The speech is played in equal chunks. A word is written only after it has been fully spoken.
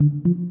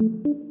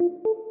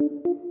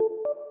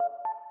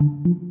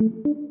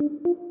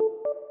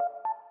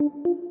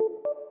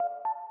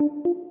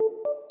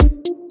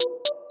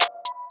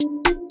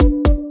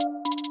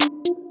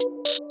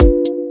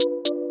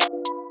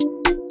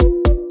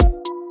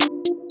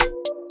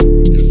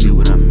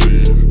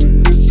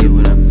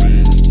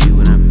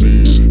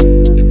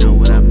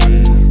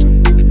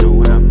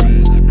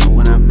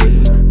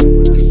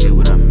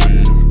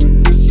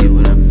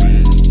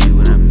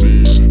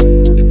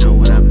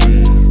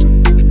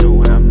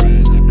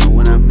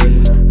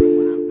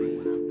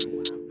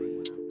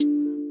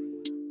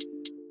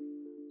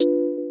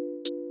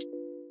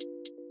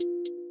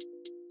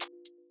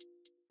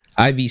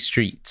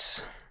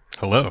ivstreets.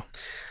 Hello.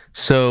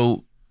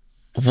 So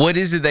what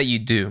is it that you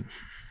do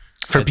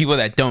for people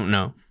that don't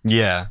know?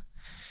 Yeah.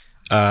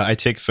 I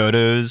take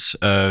photos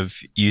of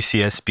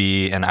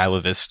UCSB and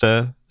Isla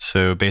Vista.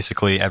 So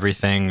basically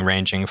everything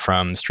ranging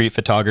from street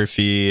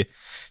photography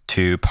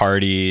to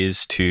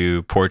parties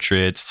to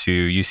portraits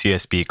to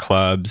UCSB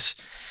clubs.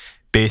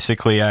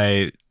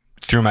 Basically,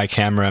 through my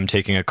camera, I'm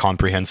taking a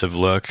comprehensive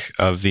look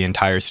of the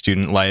entire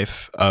student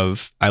life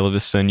of Isla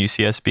Vista and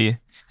UCSB,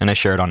 and I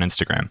share it on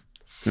Instagram.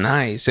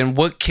 Nice. And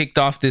what kicked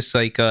off this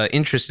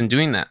interest in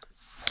doing that?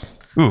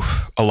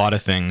 A lot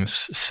of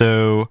things.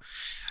 So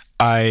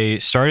I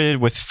started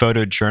with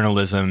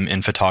photojournalism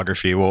in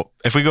photography. Well,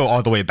 if we go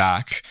all the way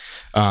back,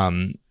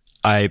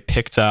 I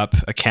picked up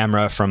a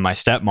camera from my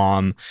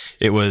stepmom.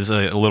 It was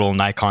a little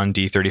Nikon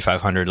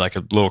D3500, like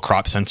a little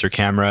crop sensor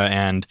camera.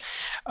 And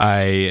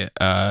I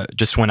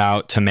just went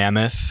out to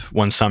Mammoth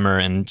one summer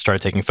and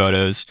started taking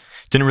photos.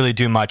 Didn't really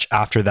do much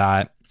after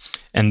that.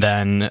 And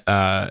then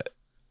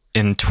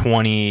in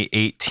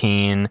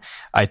 2018,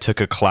 I took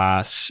a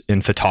class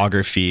in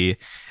photography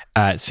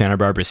at Santa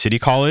Barbara City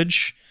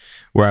College,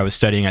 where I was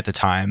studying at the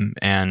time.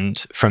 And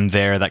from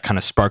there, that kind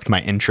of sparked my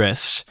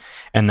interest.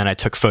 And then I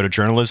took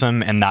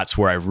photojournalism, and that's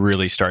where I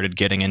really started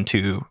getting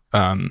into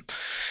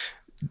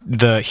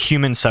the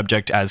human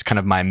subject as kind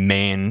of my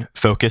main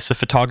focus of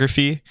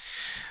photography.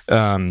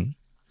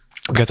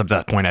 Because up to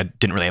that point, I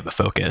didn't really have a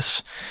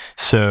focus.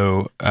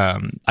 So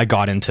I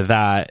got into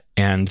that.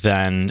 And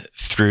then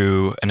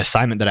through an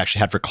assignment that I actually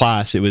had for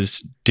class, it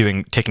was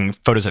taking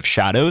photos of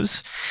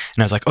shadows.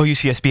 And I was like, oh,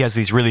 UCSB has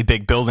these really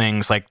big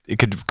buildings. Like it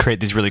could create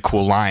these really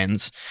cool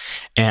lines.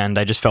 And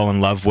I just fell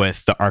in love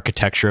with the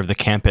architecture of the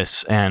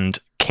campus and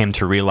came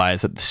to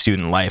realize that the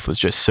student life was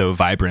just so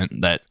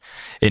vibrant that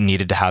it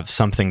needed to have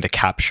something to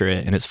capture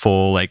it in its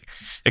full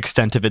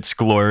extent of its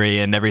glory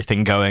and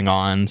everything going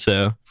on.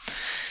 So,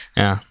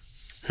 yeah.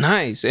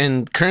 Nice.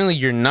 And currently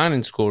you're not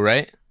in school,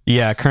 right?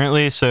 Yeah,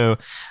 currently. So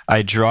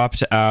I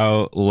dropped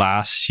out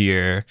last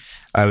year.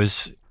 I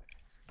was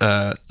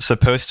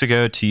supposed to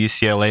go to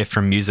UCLA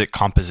for music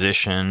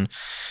composition.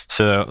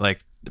 So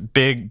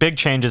big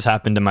changes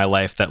happened in my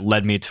life that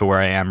led me to where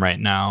I am right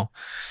now.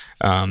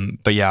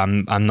 But yeah,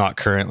 I'm not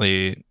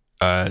currently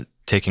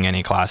taking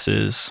any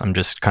classes. I'm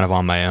just kind of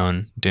on my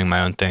own, doing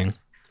my own thing.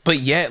 But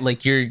yet,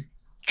 you're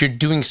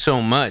doing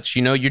so much.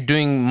 You're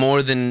doing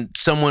more than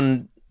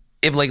someone.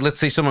 If let's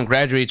say someone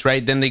graduates,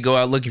 right, then they go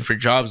out looking for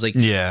jobs.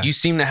 Yeah. You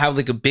seem to have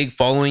a big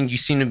following. You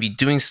seem to be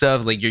doing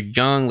stuff. You're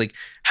young.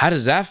 How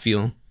does that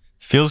feel?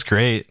 Feels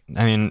great.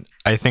 I mean,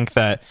 I think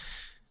that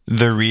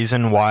the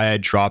reason why I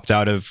dropped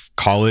out of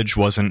college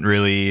wasn't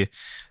really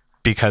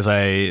because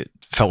I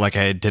felt like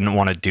I didn't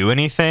want to do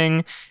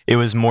anything. It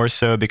was more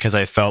so because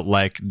I felt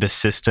like the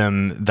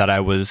system that I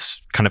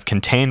was kind of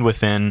contained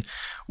within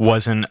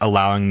wasn't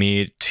allowing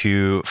me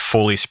to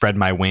fully spread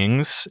my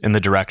wings in the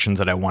directions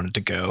that I wanted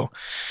to go.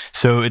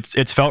 So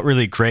it's felt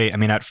really great. I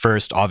mean, at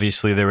first,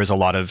 obviously, there was a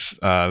lot of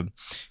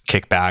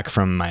kickback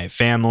from my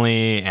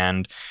family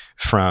and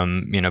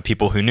from,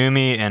 people who knew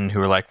me and who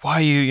were like, why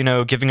are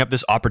you, giving up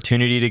this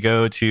opportunity to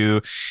go to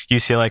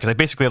UCLA? Because I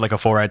basically had a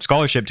full ride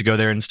scholarship to go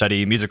there and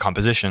study music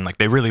composition.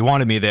 They really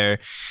wanted me there,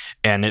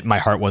 and my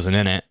heart wasn't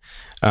in it.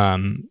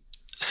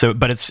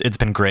 But it's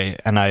been great,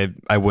 and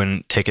I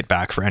wouldn't take it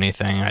back for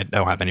anything. I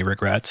don't have any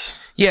regrets.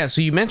 Yeah, so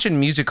you mentioned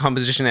music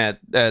composition at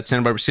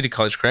Santa Barbara City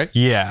College, correct?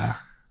 Yeah.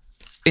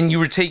 And you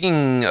were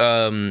taking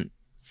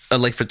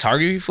a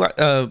photography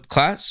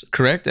class,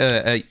 correct,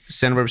 at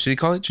Santa Barbara City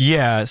College?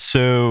 Yeah,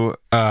 so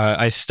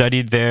I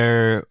studied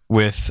there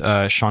with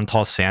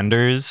Chantal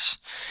Sanders,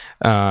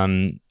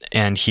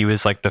 and he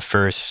was the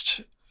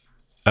first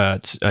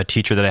a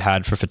teacher that I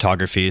had for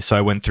photography. So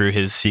I went through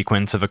his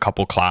sequence of a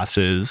couple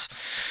classes.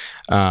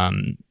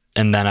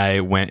 And then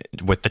I went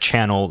with the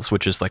channels,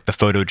 which is the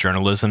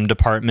photojournalism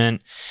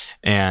department.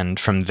 And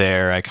from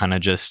there,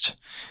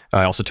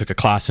 I also took a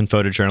class in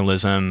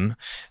photojournalism,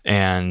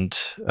 and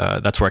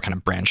that's where I kind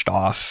of branched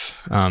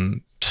off.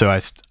 So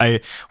I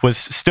was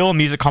still a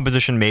music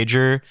composition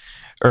major,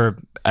 or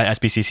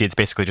at SBCC, it's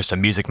basically just a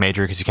music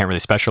major because you can't really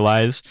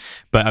specialize.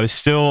 But I was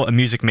still a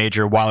music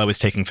major while I was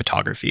taking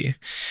photography.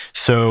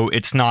 So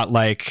it's not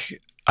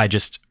like I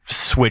just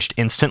switched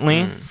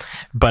instantly,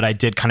 but I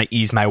did kind of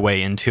ease my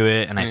way into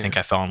it, and I think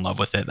I fell in love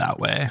with it that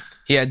way.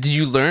 Yeah. Did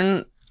you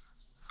learn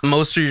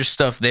most of your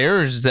stuff there,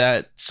 or is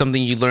that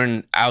something you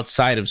learned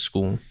outside of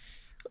school?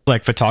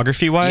 Like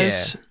photography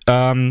wise,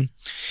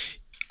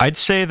 I'd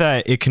say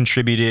that it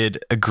contributed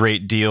a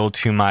great deal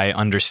to my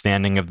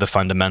understanding of the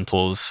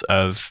fundamentals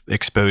of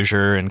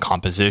exposure and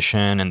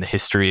composition and the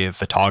history of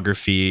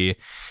photography,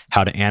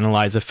 how to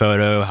analyze a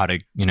photo, how to,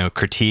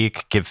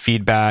 critique, give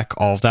feedback,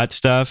 all of that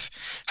stuff,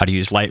 how to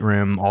use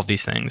Lightroom, all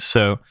these things.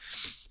 So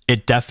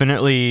it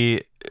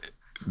definitely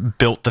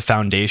built the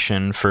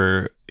foundation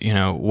for,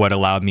 what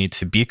allowed me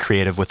to be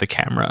creative with the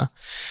camera,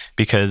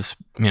 because,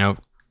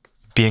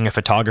 being a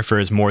photographer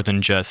is more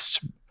than just,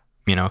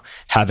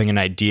 having an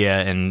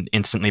idea and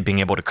instantly being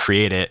able to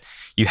create it.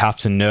 You have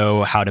to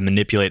know how to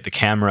manipulate the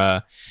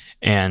camera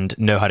and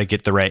know how to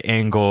get the right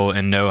angle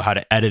and know how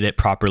to edit it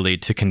properly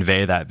to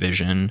convey that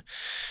vision.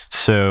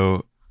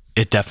 So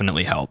it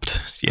definitely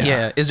helped.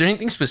 Yeah. Is there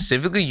anything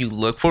specifically you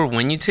look for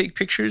when you take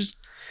pictures?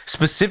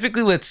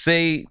 Specifically, let's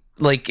say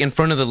like in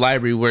front of the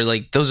library where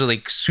like those are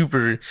like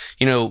super,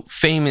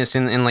 famous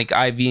in like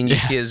IV and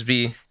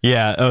UCSB.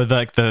 Yeah. Oh,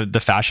 like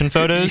the fashion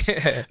photos?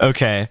 Yeah.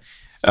 Okay.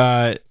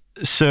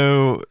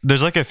 So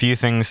there's like a few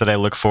things that I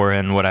look for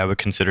in what I would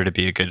consider to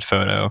be a good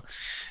photo.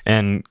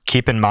 And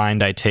keep in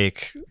mind, I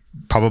take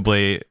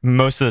probably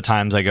most of the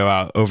times I go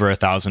out over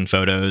 1,000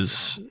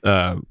 photos.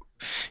 There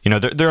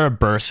are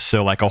bursts.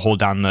 So like I'll hold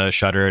down the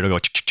shutter, it'll go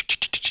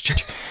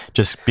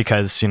just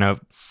because, and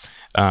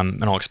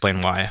I'll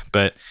explain why.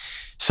 But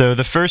so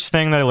the first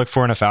thing that I look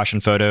for in a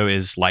fashion photo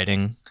is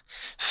lighting.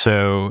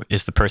 So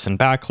is the person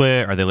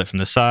backlit? Are they lit from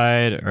the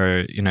side?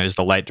 Or, is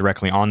the light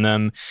directly on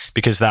them?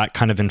 Because that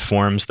kind of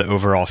informs the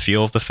overall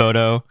feel of the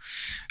photo.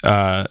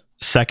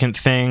 Second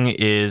thing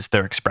is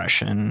their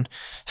expression.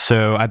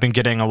 So I've been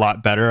getting a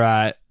lot better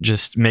at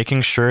just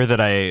making sure that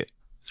I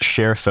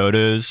share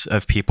photos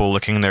of people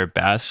looking their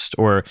best,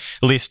 or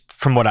at least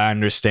from what I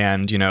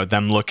understand,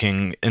 them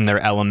looking in their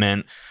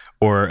element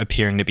or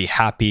appearing to be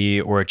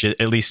happy or at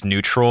least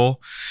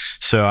neutral.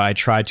 So I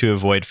try to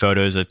avoid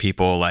photos of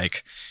people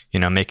like,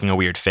 making a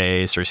weird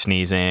face or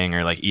sneezing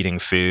or like eating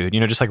food,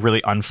 just like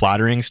really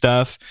unflattering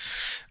stuff.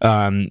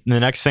 The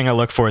next thing I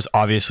look for is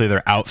obviously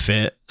their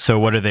outfit. So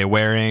what are they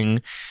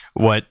wearing?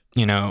 What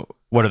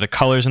are the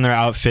colors in their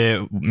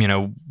outfit?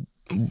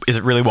 Is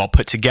it really well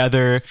put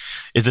together?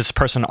 Is this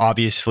person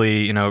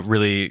obviously,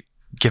 really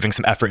giving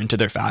some effort into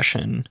their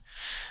fashion?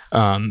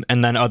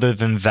 And then other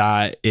than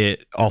that,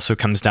 it also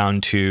comes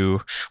down to,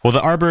 well,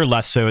 the arbor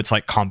less so. It's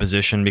like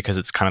composition because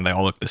it's kind of, they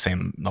all look the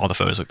same. All the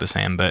photos look the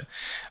same, but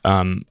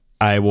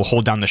I will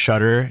hold down the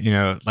shutter.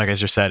 Like I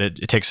just said,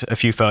 it takes a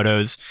few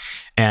photos,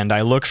 and I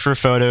look for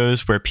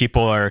photos where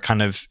people are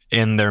kind of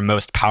in their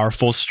most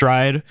powerful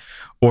stride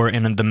or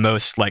in the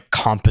most like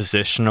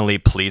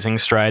compositionally pleasing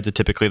strides. And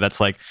typically that's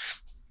like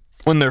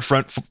when their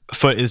front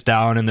foot is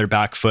down and their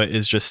back foot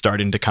is just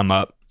starting to come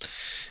up.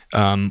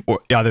 Or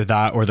either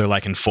that or they're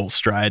like in full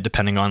stride,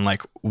 depending on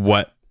like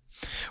what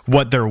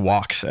their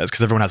walk says,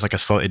 because everyone has like a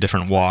slightly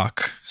different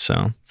walk.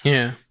 So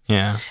yeah.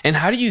 And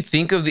how do you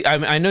think of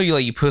I know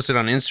you posted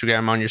on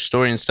Instagram on your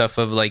story and stuff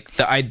of like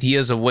the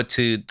ideas of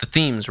the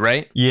themes,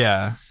 right?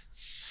 Yeah.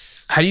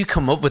 How do you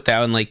come up with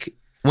that? And like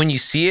when you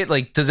see it,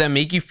 like does that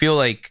make you feel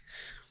like,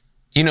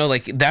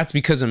 like that's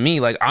because of me,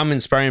 like I'm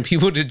inspiring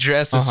people to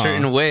dress a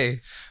certain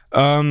way?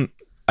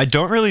 I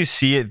don't really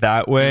see it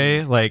that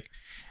way. Like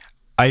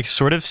I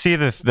sort of see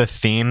the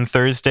theme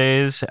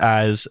Thursdays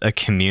as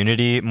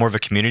more of a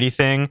community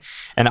thing,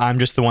 and I'm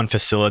just the one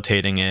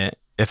facilitating it,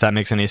 if that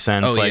makes any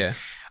sense. Oh, like, yeah.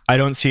 I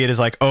don't see it as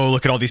like, oh,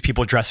 look at all these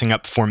people dressing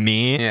up for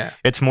me. Yeah.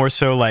 It's more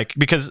so like,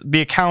 because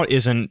the account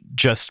isn't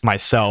just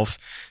myself.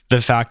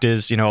 The fact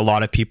is, a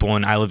lot of people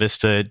in Isla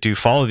Vista do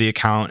follow the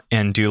account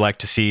and do like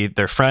to see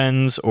their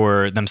friends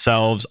or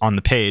themselves on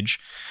the page.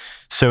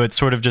 So it's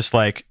sort of just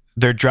like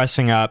they're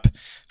dressing up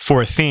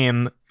for a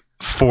theme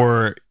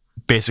for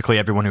basically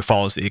everyone who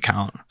follows the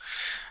account.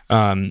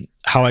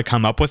 How I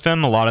come up with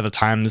them, a lot of the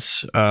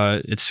times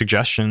it's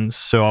suggestions.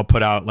 So I'll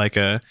put out like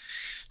a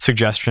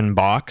suggestion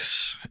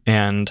box,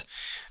 and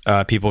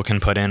people can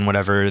put in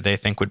whatever they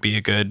think would be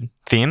a good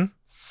theme.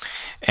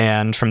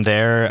 And from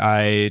there,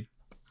 I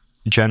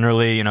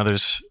generally,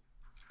 there's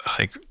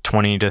like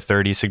 20 to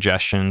 30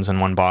 suggestions in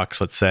one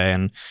box, let's say,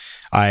 and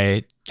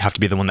I have to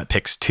be the one that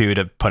picks two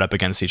to put up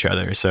against each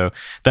other. So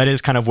that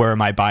is kind of where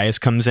my bias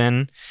comes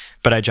in.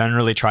 But I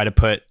generally try to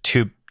put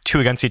two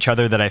against each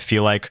other that I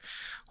feel like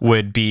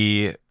would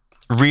be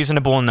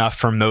reasonable enough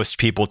for most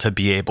people to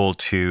be able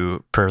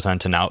to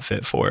present an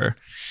outfit for.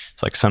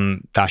 It's like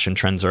some fashion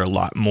trends are a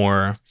lot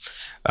more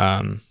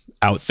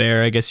out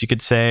there, I guess you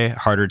could say,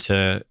 harder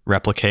to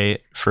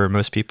replicate for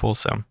most people.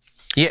 So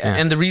yeah.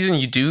 And the reason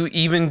you do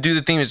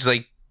the thing is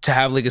like to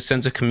have like a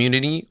sense of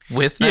community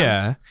with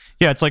them.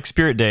 Yeah, it's like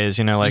spirit days,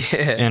 in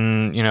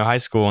high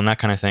school and that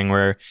kind of thing,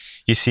 where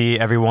you see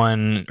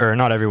everyone, or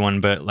not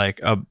everyone, but like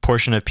a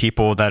portion of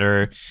people that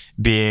are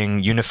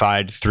being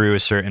unified through a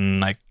certain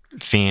like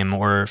theme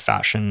or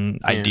fashion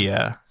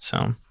idea.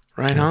 So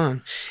right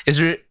on.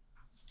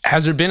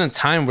 Has there been a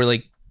time where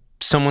like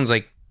someone's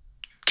like,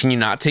 can you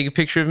not take a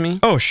picture of me?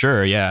 Oh,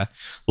 sure. Yeah.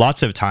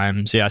 Lots of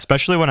times. Yeah.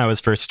 Especially when I was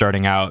first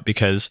starting out,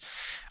 because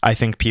I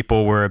think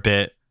people were a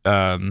bit,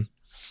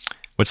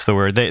 what's the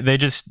word? They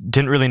just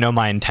didn't really know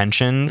my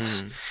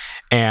intentions.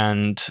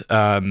 And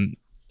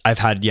I've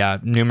had,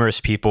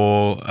 numerous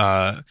people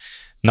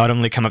not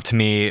only come up to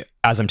me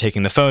as I'm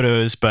taking the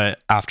photos,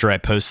 but after I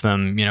post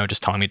them,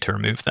 just telling me to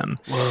remove them.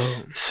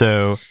 Whoa.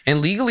 So,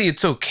 and legally,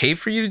 it's okay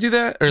for you to do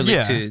that, or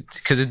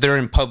because they're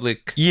in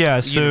public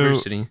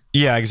university.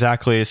 Yeah,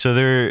 exactly.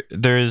 So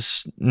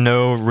there's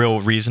no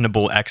real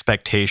reasonable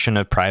expectation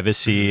of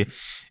privacy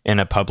in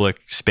a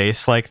public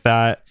space like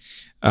that.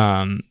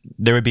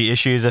 There would be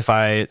issues if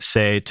I,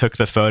 say, took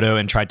the photo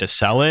and tried to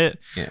sell it,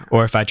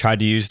 or if I tried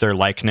to use their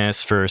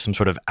likeness for some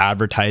sort of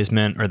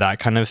advertisement or that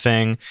kind of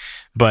thing.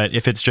 But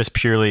if it's just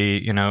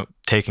purely,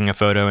 taking a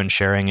photo and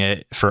sharing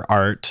it for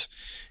art,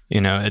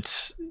 I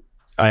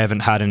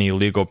haven't had any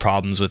legal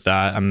problems with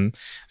that.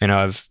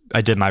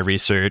 I did my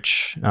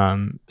research,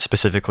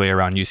 specifically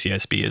around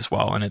UCSB as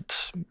well, and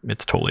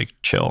it's totally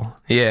chill.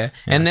 Yeah.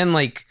 And then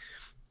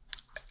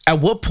at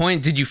what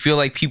point did you feel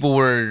like people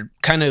were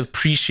kind of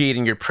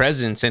appreciating your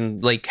presence and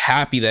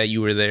happy that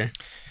you were there?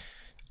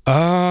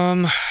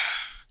 I'd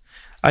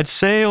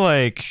say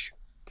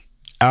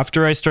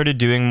after I started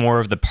doing more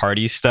of the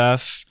party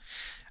stuff,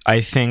 I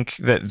think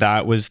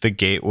that was the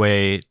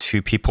gateway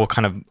to people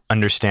kind of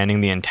understanding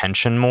the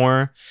intention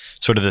more,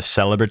 sort of the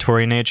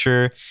celebratory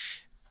nature.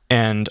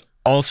 And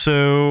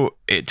also,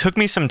 it took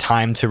me some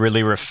time to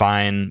really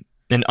refine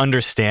and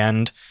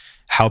understand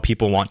how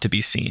people want to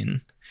be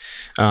seen.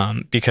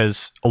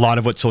 Because a lot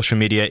of what social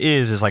media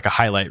is like a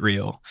highlight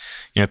reel.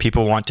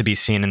 People want to be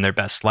seen in their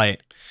best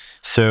light.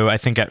 So I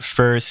think at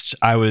first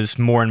I was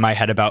more in my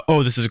head about,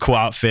 oh, this is a cool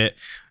outfit.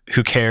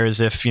 Who cares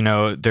if,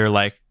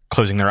 they're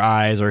closing their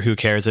eyes, or who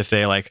cares if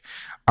they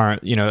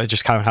aren't,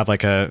 just kind of have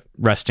a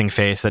resting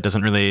face that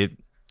doesn't really,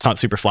 it's not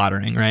super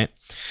flattering, right?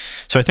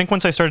 So I think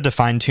once I started to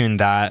fine tune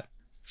that,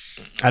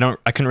 I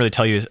couldn't really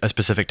tell you a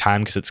specific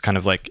time, because it's kind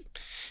of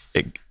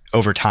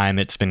over time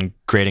it's been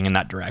grading in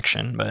that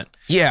direction. But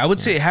yeah, I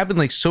would say it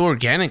happened so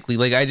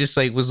organically. I just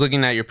was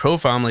looking at your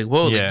profile. I'm like,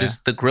 whoa,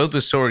 the growth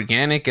was so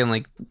organic,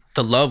 and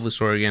the love was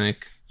so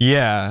organic.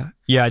 Yeah,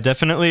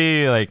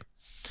 definitely.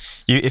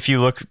 If you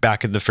look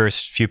back at the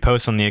first few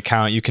posts on the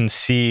account, you can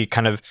see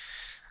kind of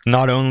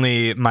not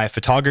only my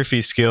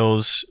photography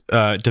skills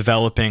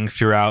developing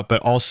throughout,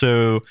 but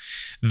also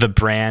the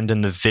brand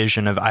and the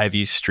vision of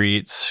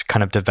ivstreets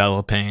kind of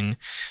developing.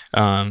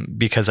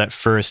 Because at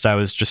first I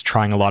was just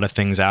trying a lot of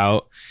things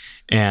out,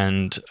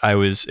 and I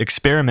was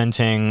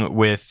experimenting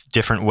with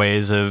different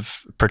ways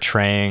of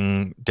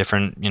portraying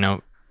different,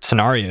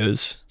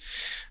 scenarios.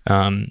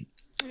 And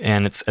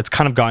it's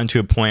kind of gotten to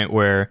a point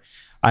where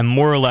I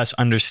more or less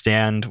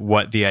understand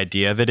what the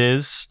idea of it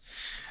is.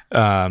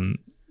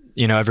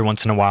 Every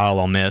once in a while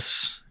I'll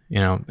miss,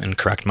 and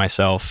correct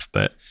myself,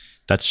 but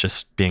that's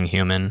just being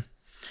human.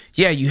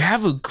 Yeah, you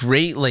have a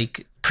great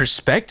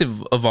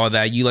perspective of all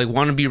that. You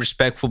want to be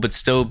respectful, but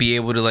still be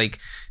able to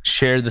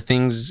share the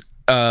things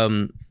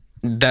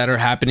that are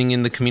happening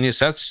in the community.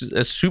 So that's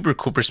a super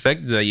cool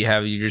perspective that you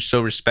have. You're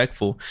so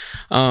respectful.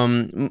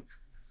 And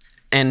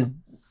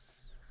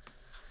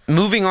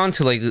moving on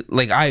to IV,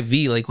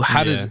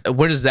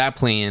 where does that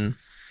play in?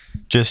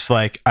 Just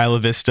Isla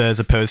Vista as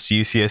opposed to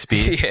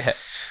UCSB. Yeah.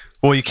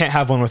 Well, you can't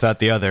have one without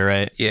the other,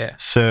 right? Yeah.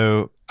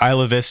 So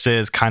Isla Vista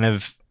is kind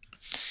of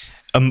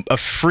a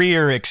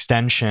freer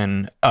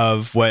extension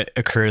of what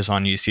occurs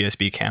on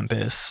UCSB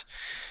campus.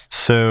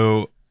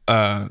 So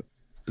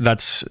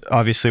that's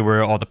obviously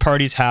where all the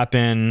parties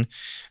happen.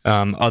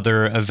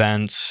 Other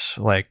events,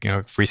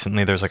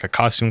 recently there's a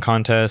costume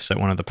contest at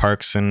one of the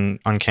parks on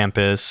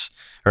campus.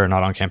 Or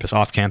not on campus,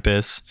 off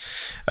campus.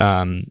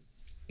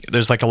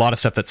 There's a lot of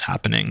stuff that's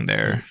happening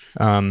there.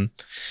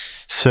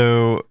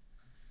 So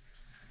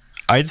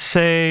I'd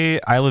say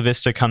Isla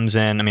Vista comes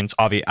in. I mean, it's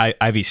obvious,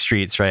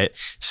 ivstreets, right?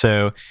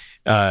 So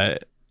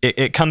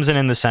it comes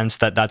in the sense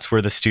that that's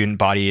where the student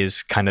body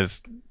is kind of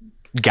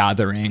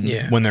gathering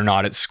when they're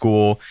not at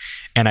school.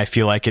 And I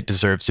feel like it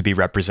deserves to be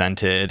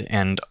represented,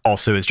 and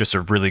also is just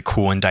a really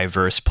cool and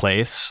diverse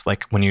place.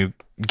 When you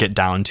get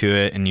down to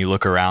it and you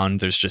look around,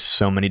 there's just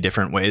so many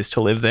different ways to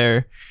live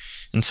there,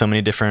 and so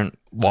many different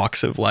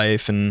walks of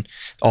life and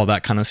all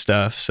that kind of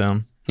stuff.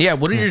 So yeah,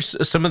 what are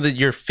some of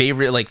your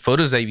favorite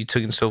photos that you've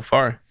taken so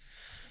far?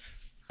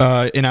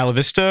 In Isla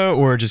Vista,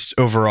 or just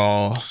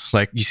overall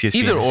UCSB?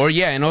 Either or,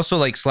 yeah, and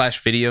also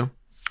 / video.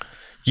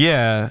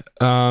 Yeah.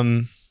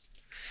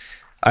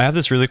 I have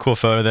this really cool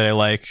photo that I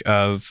like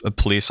of a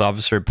police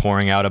officer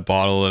pouring out a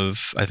bottle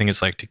of, I think it's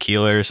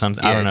tequila or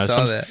something. Yeah, I don't know.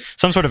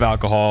 Some sort of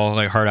alcohol,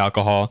 hard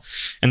alcohol.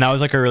 And that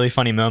was a really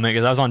funny moment,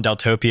 because I was on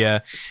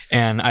Deltopia,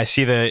 and I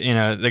see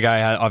that, the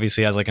guy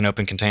obviously has an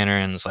open container,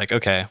 and it's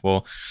okay,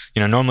 well,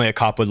 normally a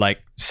cop would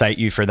cite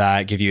you for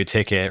that, give you a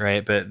ticket,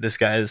 right? But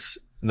the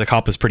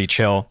cop was pretty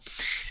chill.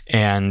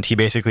 And he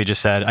basically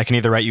just said, I can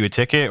either write you a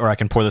ticket, or I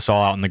can pour this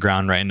all out on the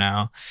ground right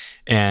now.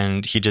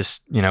 And he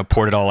just,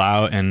 poured it all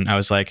out. And I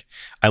was like,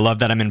 I love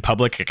that I'm in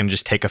public. I can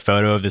just take a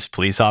photo of this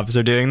police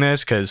officer doing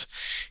this, because,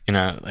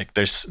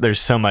 there's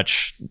so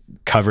much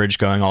coverage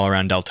going all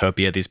around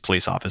Deltopia. These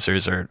police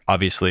officers are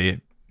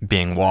obviously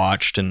being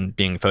watched and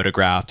being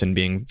photographed and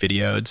being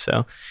videoed.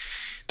 So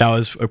that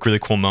was a really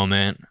cool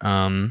moment.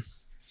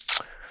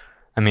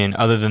 I mean,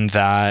 other than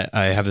that,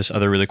 I have this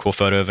other really cool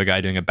photo of a guy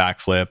doing a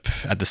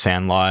backflip at the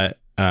Sandlot.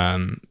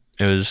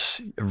 It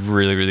was a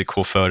really, really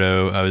cool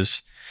photo. I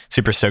was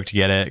super stoked to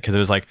get it because it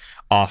was like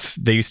off.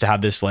 They used to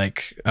have this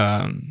like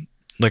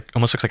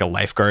almost looks like a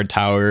lifeguard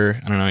tower.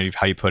 I don't know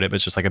how you put it, but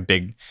it's just like a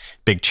big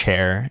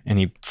chair, and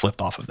he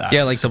flipped off of that.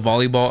 Yeah, like the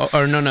volleyball,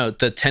 or no,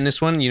 the tennis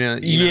one.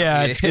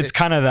 Yeah, it's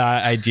kind of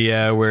that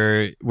idea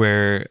where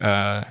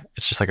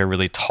it's just like a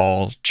really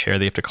tall chair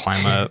that you have to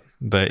climb up.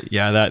 But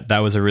yeah, that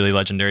was a really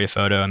legendary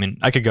photo. I mean,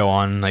 I could go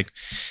on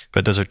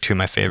but those are two of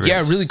my favorites.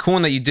 Yeah, a really cool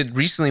one that you did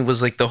recently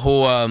was like the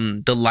whole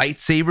the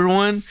lightsaber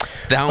one.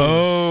 That one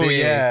was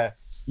sick.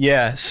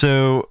 Yeah.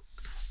 So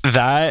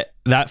that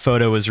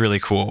photo was really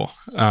cool.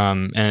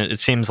 And it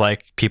seems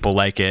like people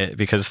like it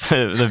because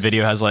the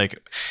video has like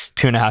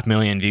 2.5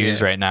 million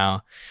views right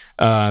now.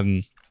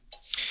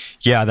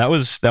 Yeah, that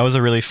was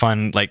a really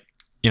fun, like,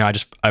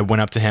 I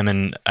went up to him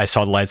and I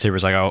saw the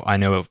lightsabers, like, oh, I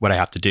know what I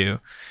have to do.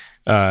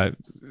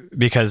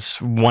 Because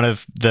one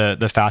of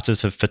the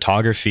facets of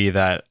photography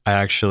that I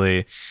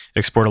actually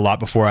explored a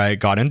lot before I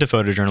got into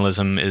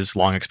photojournalism is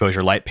long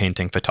exposure light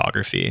painting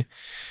photography.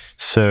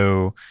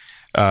 So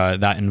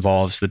that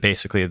involves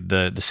basically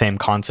the same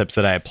concepts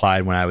that I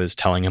applied when I was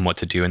telling him what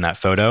to do in that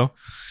photo.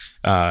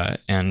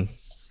 And,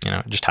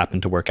 it just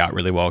happened to work out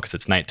really well because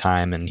it's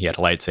nighttime and he had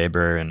a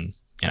lightsaber, and,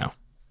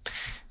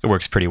 it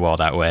works pretty well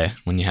that way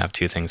when you have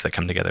two things that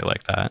come together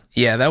like that.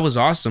 Yeah, that was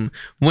awesome.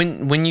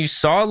 When you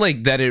saw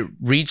like that it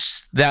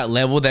reached that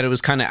level that it was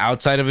kind of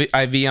outside of IV,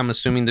 I'm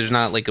assuming there's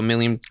not like 1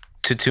 million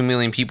to 2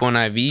 million people in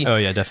IV. Oh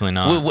yeah, definitely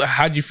not.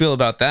 How'd you feel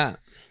about that?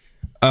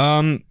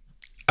 I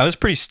was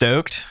pretty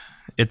stoked.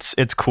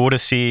 It's cool to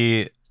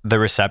see the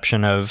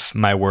reception of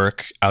my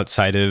work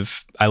outside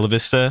of Isla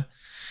Vista,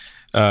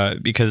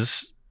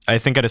 because I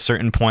think at a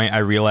certain point I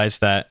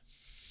realized that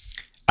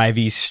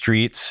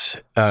ivstreets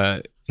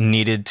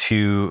needed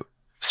to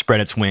spread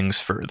its wings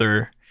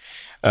further,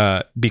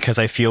 because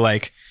I feel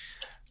like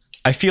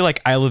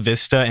Isla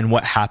Vista and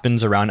what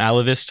happens around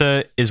Isla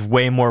Vista is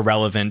way more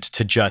relevant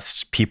to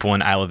just people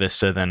in Isla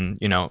Vista than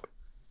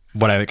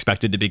what I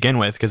expected to begin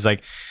with, because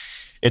like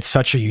it's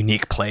such a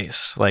unique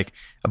place. Like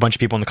a bunch of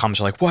people in the comments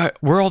are like, "What?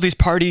 Where are all these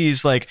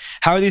parties? Like,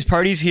 how are these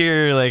parties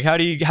here? Like, how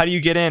do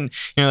you get in?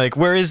 Like,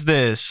 where is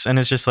this?" And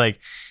it's just like,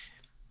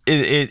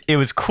 it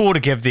was cool to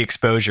give the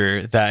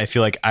exposure that I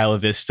feel like Isla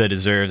Vista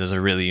deserves as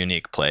a really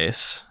unique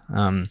place,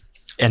 and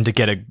to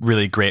get a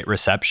really great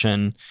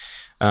reception.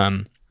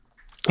 There's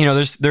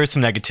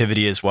some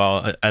negativity as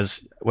well,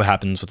 as what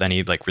happens with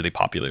any like really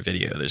popular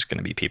video. There's going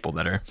to be people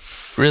that are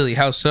really,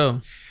 how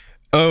so?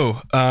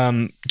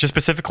 Just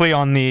specifically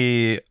on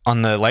the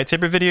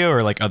lightsaber video,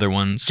 or like other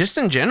ones? Just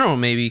in general,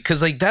 maybe,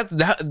 because like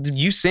that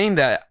you saying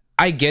that,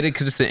 I get it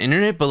because it's the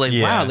internet, but like,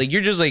 wow, like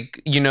you're just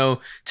like,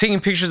 taking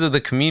pictures of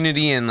the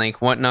community and like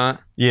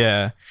whatnot.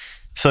 Yeah.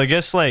 So I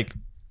guess like,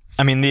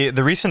 I mean,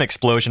 the recent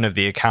explosion of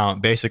the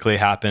account basically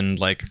happened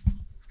like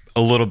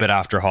a little bit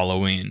after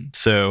Halloween.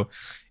 So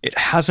it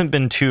hasn't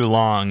been too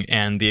long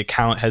and the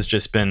account has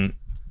just been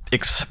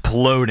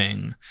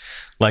exploding.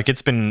 Like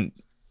it's been,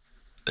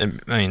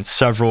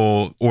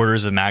 several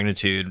orders of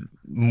magnitude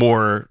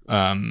more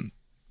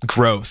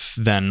growth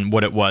than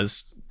what it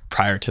was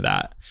prior to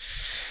that.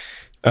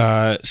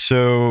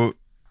 So,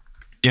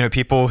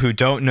 people who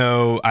don't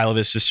know Isla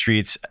Vista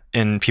streets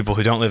and people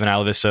who don't live in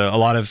Isla Vista, a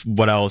lot of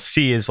what I'll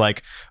see is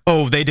like,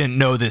 oh, they didn't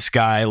know this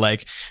guy.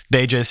 Like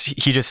he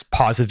just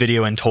paused the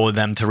video and told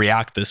them to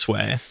react this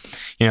way,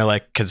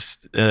 like, cause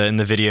in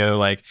the video,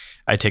 like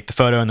I take the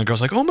photo and the girl's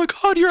like, oh my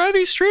God, you're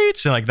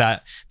ivstreets. And like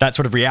that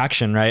sort of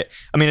reaction. Right.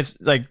 I mean, it's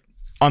like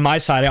on my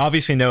side, I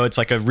obviously know it's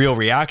like a real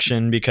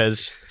reaction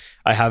because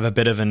I have a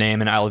bit of a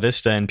name in Isla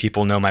Vista and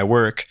people know my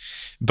work.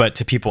 But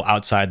to people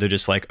outside, they're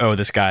just like, oh,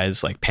 this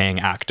guy's like paying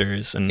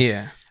actors. And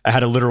yeah, I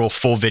had a literal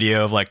full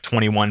video of like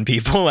 21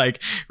 people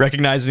like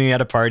recognizing me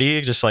at a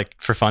party just like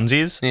for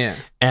funsies. Yeah.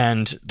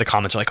 And the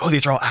comments are like, oh,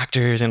 these are all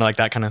actors and like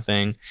that kind of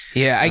thing.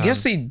 Yeah, I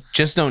guess they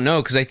just don't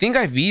know, because I think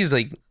IV is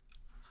like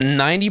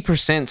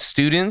 90%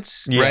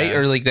 students, right?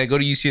 Or like that go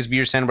to UCSB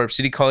or Santa Barbara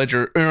City College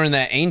or in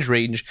that age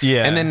range.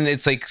 Yeah. And then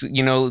it's like,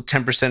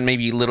 10%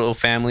 maybe little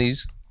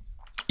families.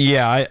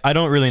 Yeah, I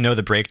don't really know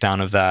the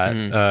breakdown of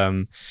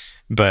that.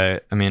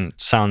 But I mean,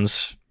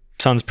 sounds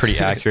pretty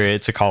accurate.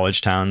 It's a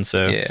college town,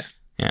 so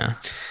yeah.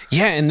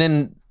 And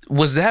then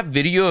was that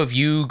video of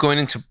you going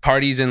into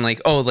parties and like,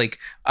 oh, like,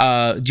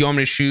 do you want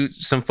me to shoot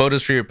some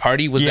photos for your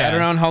party? Was that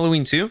around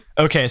Halloween too?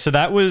 Okay, so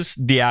that was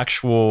the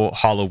actual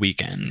Halloween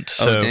weekend.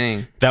 So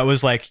dang. That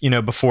was like,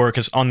 before,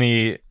 because on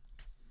the,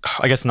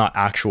 I guess not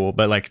actual,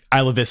 but like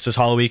Isla Vista's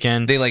Halloween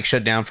weekend, they like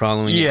shut down for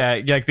Halloween.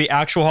 Yeah, like the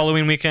actual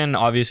Halloween weekend,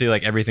 obviously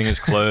like everything is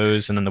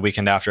closed, and then the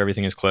weekend after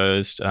everything is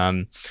closed.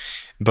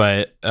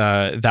 But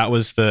that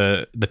was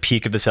the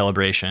peak of the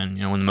celebration,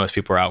 when most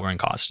people were out wearing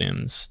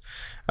costumes.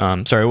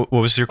 Sorry, what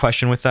was your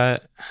question with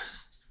that?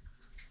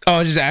 Oh, I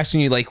was just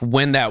asking you like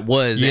when that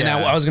was, and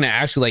I was gonna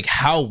ask you like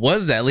how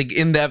was that? Like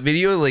in that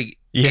video, like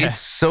Yeah. It's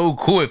so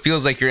cool. It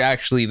feels like you're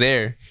actually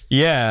there.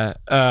 Yeah.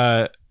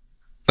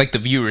 Like the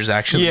viewers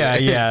actually.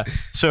 Yeah.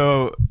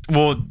 So,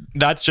 well,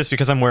 that's just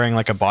because I'm wearing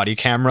like a body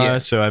camera. Yeah.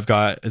 So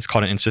it's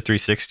called an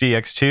Insta360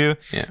 X2.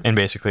 Yeah. And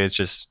basically it's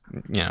just,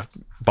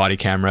 body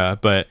camera.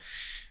 But,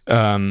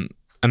 I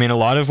mean, a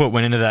lot of what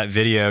went into that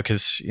video,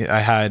 cause I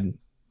had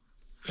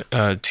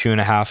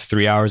 2.5,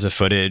 3 hours of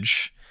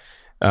footage,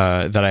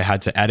 that I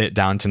had to edit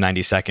down to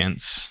 90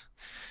 seconds.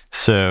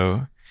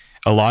 So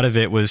a lot of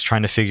it was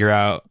trying to figure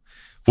out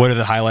what are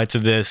the highlights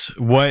of this?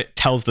 What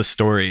tells the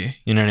story?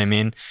 You know what I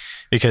mean?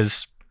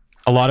 Because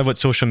a lot of what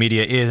social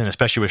media is, and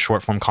especially with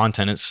short form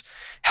content, is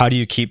how do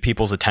you keep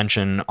people's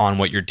attention on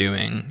what you're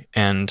doing?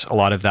 And a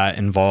lot of that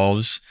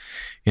involves,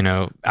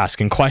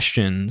 asking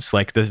questions.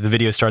 Like the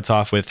video starts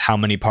off with, how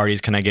many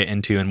parties can I get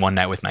into in one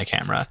night with my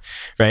camera,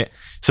 right?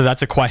 So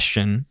that's a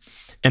question.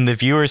 And the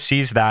viewer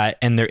sees that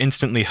and they're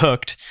instantly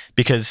hooked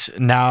because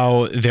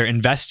now they're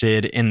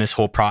invested in this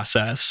whole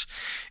process.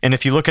 And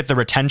if you look at the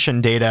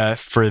retention data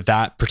for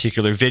that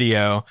particular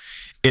video,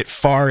 it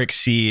far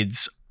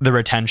exceeds the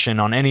retention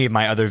on any of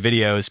my other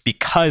videos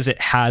because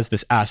it has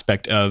this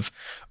aspect of,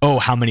 oh,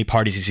 how many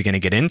parties is he going to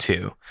get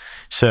into?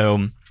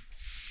 So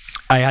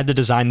I had to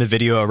design the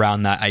video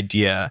around that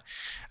idea.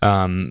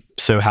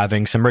 So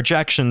having some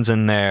rejections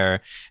in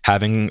there,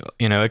 having,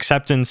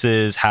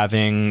 acceptances,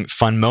 having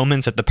fun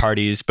moments at the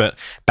parties, but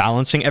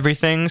balancing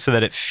everything so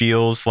that it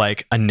feels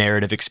like a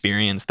narrative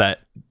experience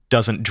that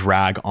doesn't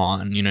drag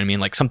on, you know what I mean?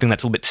 Like something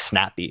that's a little bit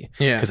snappy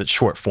because it's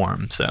short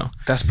form. So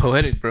that's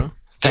poetic, bro.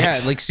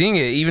 Thanks. Yeah, like seeing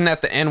it even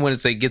at the end when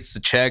it's like gets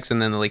the checks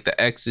and then like the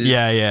X's.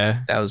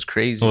 Yeah. That was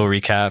crazy. A little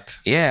recap.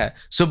 Yeah.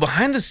 So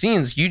behind the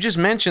scenes, you just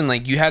mentioned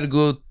like you had to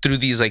go through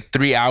these like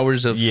 3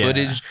 hours of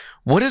footage.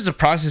 What is the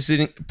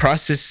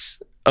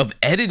process of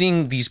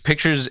editing these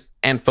pictures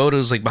and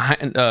photos like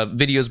behind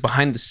videos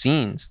behind the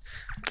scenes?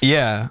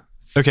 Yeah.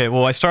 Okay,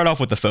 well, I start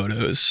off with the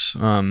photos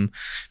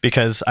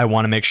because I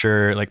want to make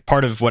sure, like,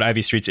 part of what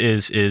ivstreets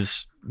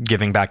is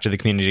giving back to the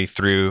community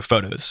through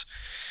photos.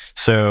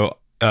 So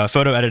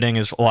photo editing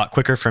is a lot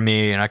quicker for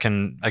me, and I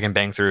can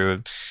bang through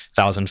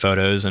 1,000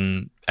 photos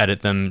and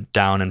edit them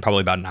down in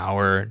probably about an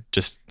hour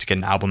just to get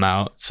an album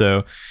out.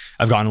 So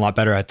I've gotten a lot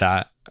better at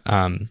that.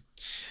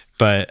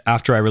 But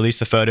after I release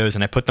the photos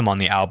and I put them on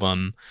the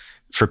album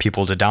for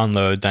people to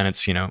download, then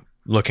it's,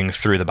 looking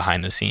through the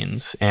behind the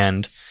scenes.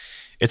 And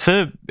it's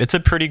a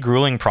pretty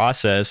grueling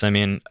process. I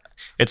mean,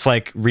 it's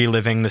like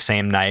reliving the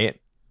same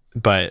night,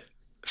 but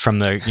from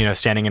the,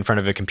 standing in front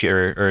of a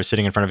computer or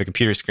sitting in front of a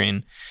computer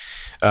screen.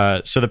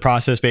 So the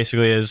process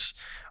basically is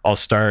I'll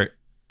start,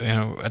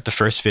 at the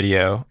first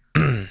video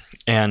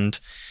and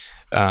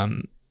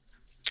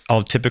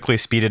I'll typically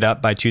speed it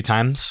up by 2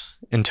 times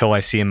until I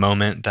see a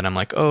moment that I'm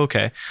like, oh,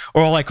 okay.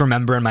 Or I'll like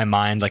remember in my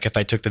mind, like if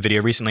I took the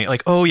video recently,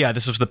 like, oh yeah,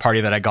 this was the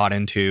party that I got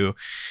into.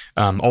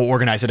 I'll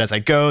organize it as I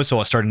go. So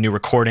I'll start a new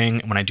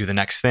recording when I do the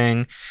next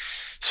thing.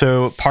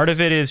 So part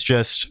of it is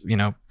just,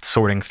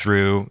 sorting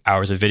through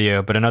hours of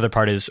video, but another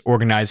part is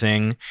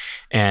organizing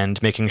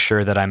and making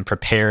sure that I'm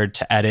prepared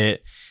to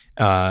edit,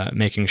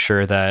 making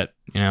sure that,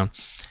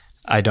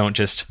 I don't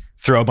just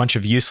throw a bunch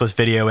of useless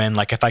video in.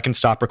 Like if I can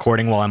stop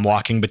recording while I'm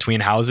walking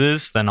between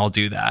houses, then I'll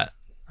do that.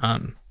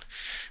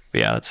 But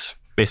yeah, that's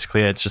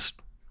basically it. It's just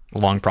a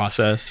long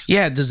process.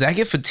 Yeah. Does that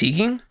get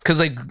fatiguing? Because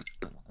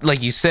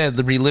like you said,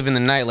 the reliving the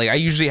night, like I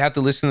usually have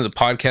to listen to the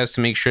podcast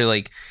to make sure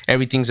like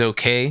everything's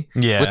okay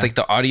with like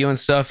the audio and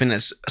stuff.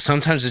 And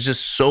sometimes it's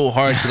just so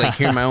hard to like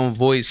hear my own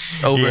voice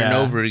over and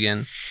over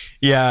again.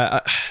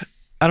 Yeah.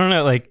 I don't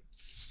know. Like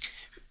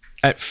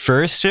at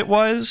first it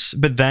was,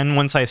 but then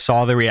once I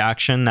saw the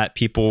reaction that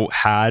people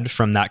had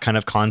from that kind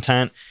of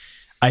content,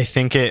 I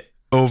think it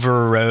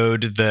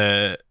overrode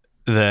the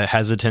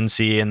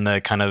hesitancy and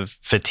the kind of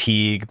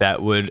fatigue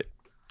that would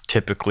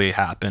typically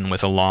happen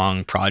with a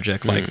long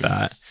project like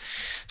that.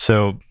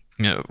 So,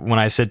 when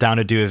I sit down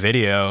to do a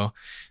video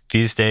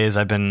these days,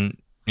 I've been,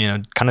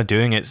 kind of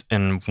doing it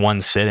in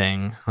one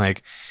sitting.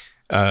 Like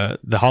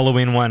the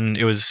Halloween one,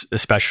 it was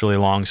especially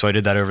long. So I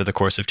did that over the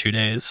course of 2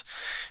 days.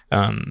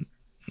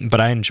 But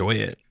I enjoy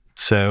it.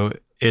 So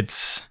I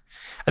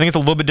think it's a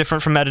little bit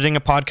different from editing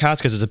a podcast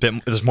because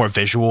there's more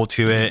visual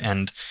to it.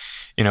 And,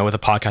 with a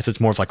podcast, it's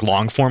more of like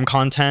long form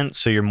content.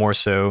 So you're more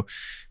so,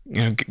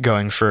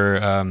 going for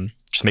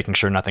just making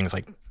sure nothing's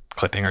like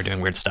clipping or doing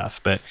weird stuff.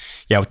 But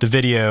yeah, with the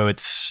video,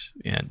 it's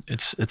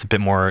a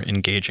bit more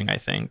engaging, I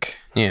think.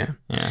 Yeah.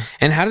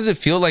 And how does it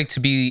feel like to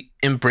be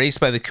embraced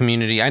by the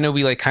community? I know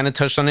we like kind of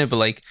touched on it, but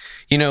like,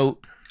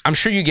 I'm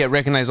sure you get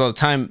recognized all the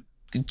time.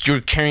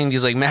 You're carrying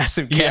these like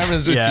massive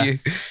cameras with you.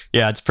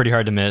 Yeah, it's pretty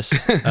hard to miss.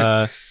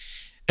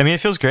 I mean, it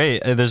feels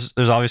great. There's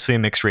obviously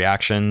mixed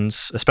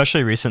reactions,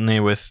 especially recently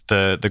with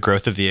the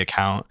growth of the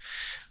account.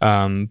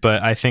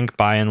 But I think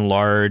by and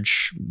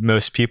large,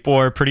 most people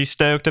are pretty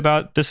stoked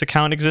about this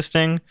account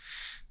existing.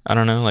 I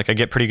don't know, like I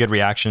get pretty good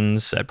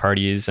reactions at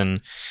parties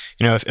and,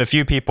 a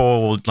few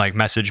people will like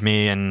message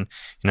me and,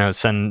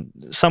 send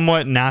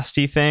somewhat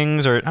nasty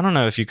things, or I don't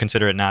know if you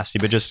consider it nasty,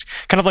 but just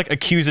kind of like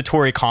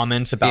accusatory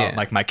comments about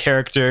like my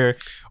character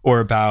or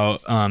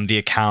about the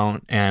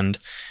account. And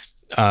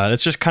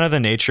that's just kind of the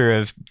nature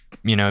of,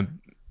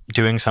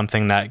 doing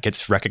something that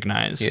gets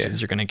recognized,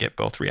 is you're going to get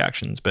both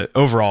reactions. But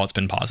overall, it's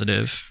been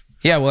positive.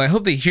 Yeah, well, I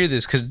hope they hear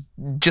this, because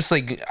just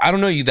like, I don't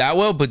know you that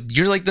well, but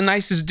you're like the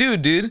nicest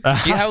dude. You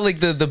have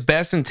like the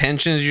best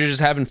intentions. You're just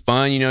having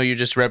fun. You're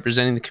just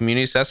representing the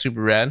community. So that's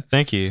super rad.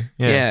 Thank you.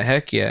 Yeah,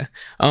 heck yeah.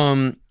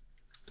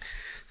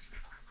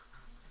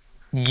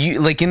 You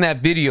like in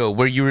that video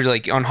where you were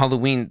like on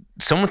Halloween,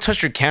 someone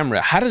touched your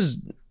camera. How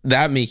does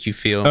that make you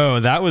feel? Oh,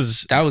 that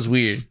was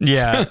weird.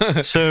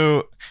 Yeah.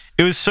 So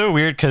it was so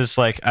weird because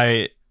like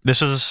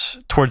this was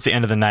towards the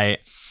end of the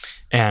night,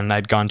 and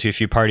I'd gone to a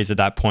few parties at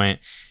that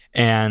point.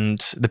 And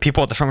the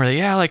people at the front were like,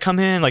 yeah, like come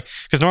in. Like,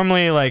 because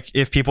normally like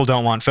if people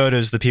don't want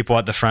photos, the people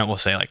at the front will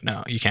say like,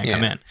 no, you can't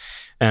come in.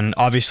 And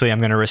obviously I'm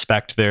going to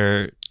respect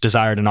their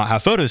desire to not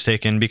have photos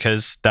taken,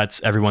 because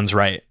that's everyone's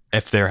right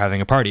if they're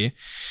having a party.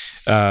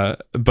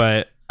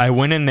 But I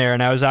went in there,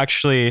 and I was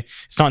actually,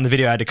 it's not in the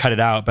video, I had to cut it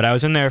out, but I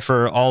was in there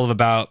for all of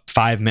about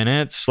 5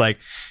 minutes, like,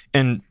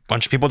 and a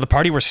bunch of people at the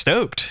party were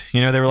stoked.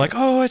 They were like,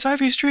 oh, it's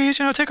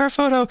ivstreets, take our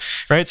photo,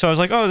 right? So I was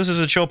like, oh, this is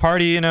a chill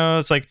party,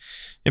 it's like,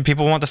 and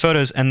people want the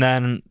photos. And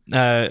then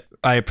I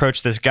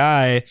approached this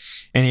guy,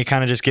 and he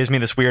kind of just gives me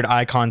this weird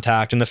eye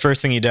contact. And the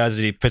first thing he does is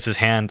he puts his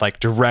hand like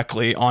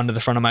directly onto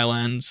the front of my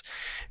lens.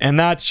 And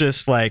that's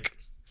just like,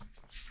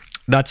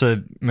 that's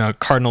a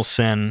cardinal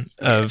sin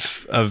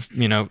of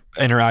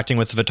interacting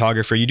with the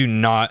photographer. You do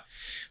not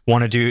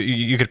want to do,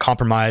 you could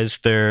compromise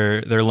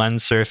their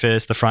lens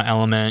surface, the front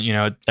element,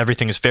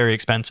 everything is very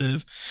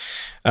expensive.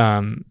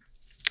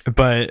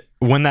 But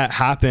when that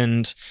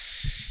happened,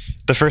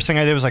 the first thing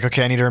I did was like,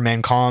 okay, I need to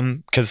remain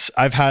calm, because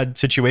I've had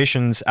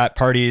situations at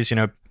parties,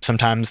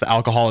 sometimes the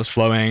alcohol is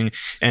flowing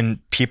and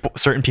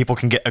certain people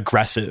can get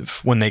aggressive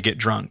when they get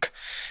drunk.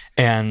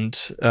 And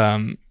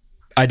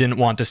I didn't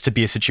want this to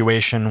be a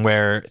situation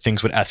where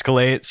things would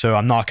escalate. So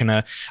I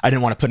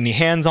didn't want to put any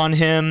hands on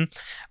him.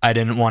 I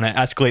didn't want to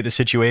escalate the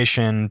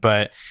situation,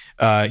 but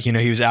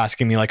he was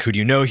asking me like, who do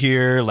you know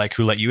here? Like,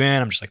 who let you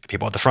in? I'm just like, the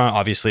people at the front,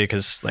 obviously,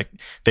 because like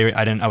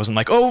I wasn't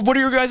like, oh, what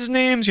are your guys'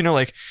 names?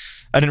 Like,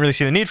 I didn't really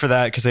see the need for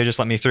that, because they just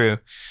let me through.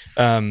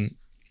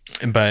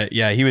 But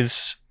yeah, he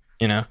was,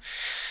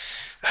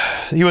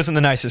 he wasn't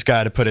the nicest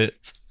guy, to put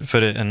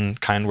it in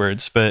kind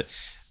words, but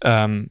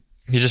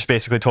he just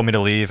basically told me to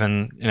leave.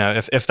 And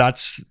if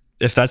that's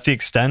the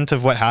extent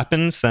of what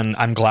happens, then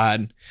I'm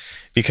glad,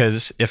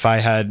 because if I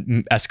had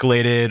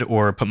escalated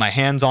or put my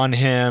hands on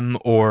him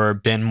or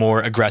been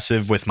more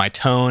aggressive with my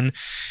tone,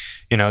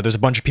 there's a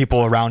bunch of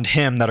people around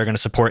him that are going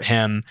to support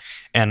him,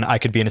 and I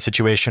could be in a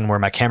situation where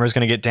my camera is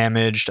going to get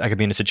damaged. I could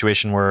be in a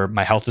situation where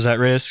my health is at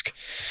risk.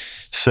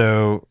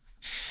 So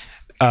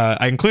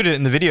I included it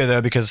in the video,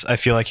 though, because I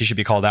feel like he should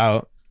be called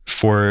out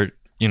for,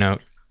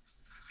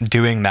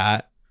 doing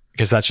that,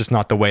 because that's just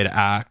not the way to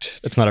act.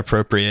 It's not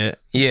appropriate.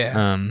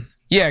 Yeah.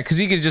 Yeah, because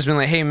you could have just been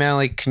like, hey, man,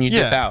 like, can you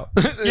dip out?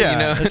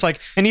 Yeah. It's like,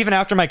 and even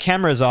after my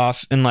camera's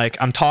off and like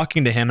I'm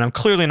talking to him and I'm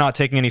clearly not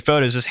taking any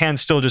photos, his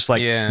hand's still just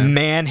like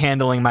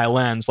manhandling my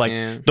lens, like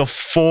the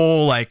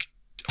full, like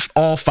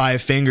all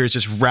 5 fingers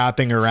just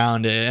wrapping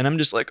around it. And I'm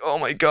just like, oh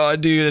my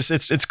God, dude,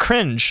 it's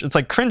cringe. It's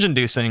like cringe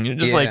inducing. You're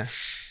just like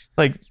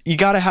you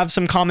got to have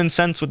some common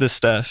sense with this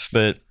stuff.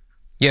 But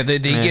yeah, they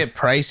get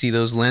pricey,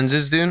 those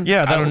lenses, dude.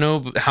 Yeah, I don't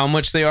know how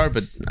much they are,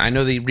 but I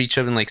know they reach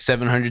up in like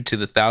 700 to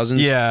the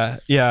thousands. Yeah.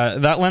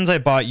 That lens I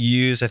bought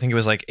used, I think it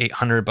was like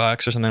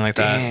 $800 or something like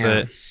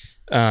that.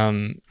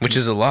 But which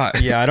is a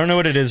lot. Yeah, I don't know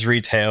what it is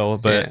retail,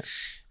 but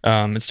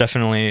it's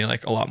definitely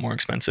like a lot more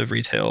expensive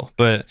retail.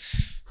 But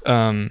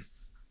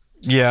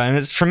yeah,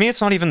 and for me,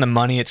 it's not even the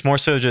money. It's more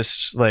so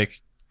just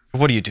like,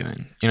 what are you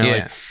doing?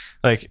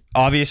 Like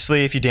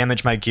obviously, if you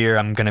damage my gear,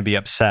 I'm gonna be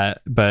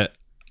upset, but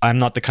I'm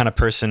not the kind of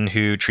person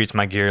who treats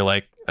my gear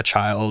like a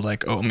child,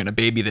 like, oh, I'm going to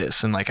baby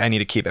this and like I need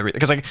to keep everything.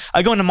 Because like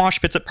I go into mosh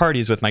pits at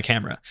parties with my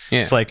camera. Yeah.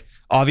 It's like,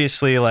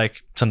 obviously,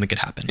 like something could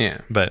happen.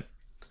 Yeah. But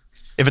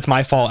if it's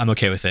my fault, I'm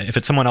okay with it. If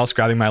it's someone else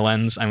grabbing my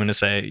lens, I'm going to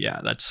say,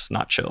 yeah, that's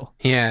not chill.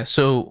 Yeah.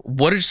 So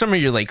what are some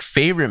of your like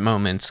favorite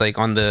moments like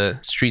on the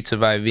streets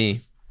of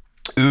IV?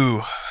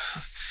 Ooh,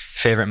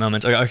 favorite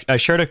moments. I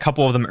shared a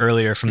couple of them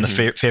earlier from the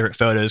favorite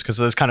photos, because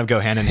those kind of go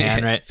hand in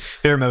hand, right?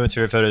 Favorite moments,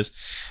 favorite photos.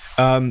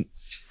 I've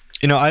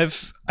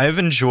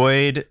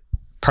enjoyed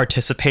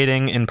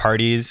participating in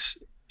parties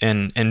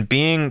and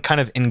being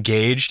kind of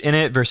engaged in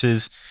it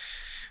versus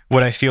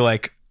what I feel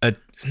like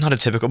not a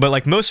typical, but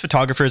like most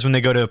photographers, when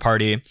they go to a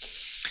party,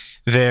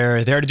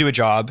 they're there to do a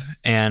job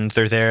and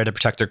they're there to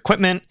protect their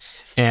equipment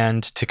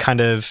and to kind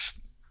of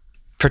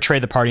portray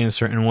the party in a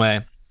certain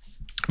way.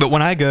 But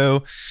when I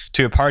go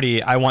to a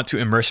party, I want to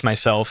immerse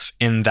myself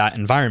in that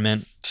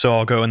environment. So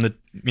I'll go in the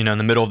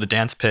middle of the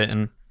dance pit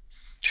and,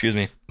 excuse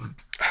me,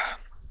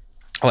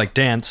 like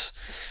dance,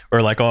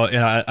 or like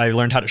I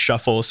learned how to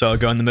shuffle, so I'll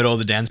go in the middle of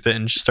the dance bit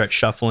and just start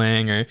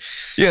shuffling, or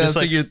that's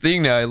like your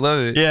thing now. I love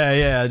it.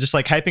 Yeah, just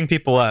like hyping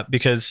people up,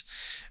 because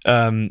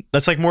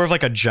that's like more of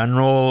like a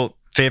general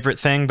favorite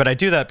thing, but I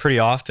do that pretty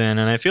often,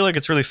 and I feel like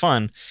it's really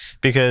fun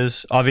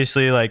because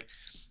obviously, like,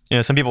 you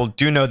know, some people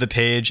do know the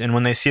page, and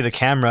when they see the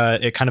camera,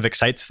 it kind of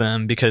excites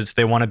them because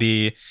they want to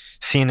be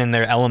seen in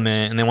their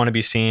element, and they want to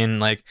be seen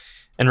like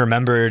and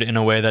remembered in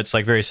a way that's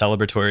like very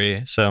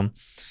celebratory. So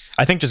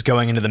I think just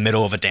going into the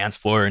middle of a dance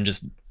floor and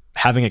just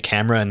having a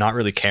camera and not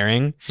really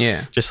caring,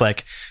 just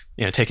like,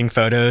 you know, taking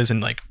photos and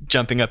like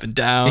jumping up and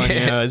down,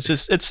 you know, it's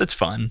just it's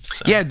fun.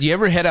 So. Yeah, do you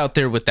ever head out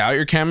there without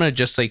your camera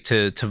just like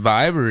to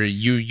vibe, or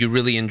you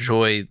really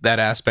enjoy that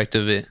aspect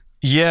of it?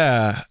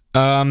 Yeah,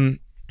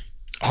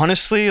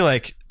 honestly,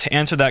 like, to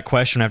answer that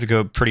question, I have to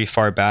go pretty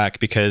far back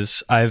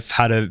because I've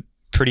had a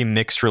pretty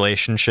mixed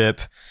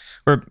relationship,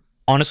 or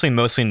honestly,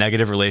 mostly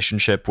negative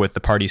relationship with the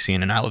party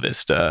scene in Isla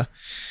Vista.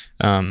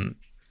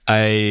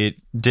 I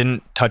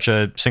didn't touch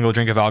a single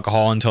drink of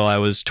alcohol until I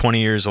was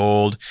 20 years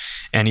old.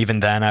 And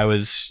even then I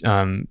was,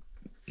 and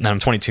I'm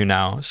 22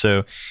 now.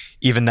 So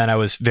even then I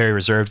was very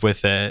reserved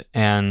with it.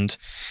 And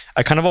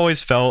I kind of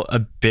always felt a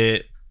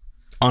bit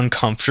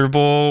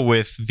uncomfortable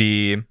with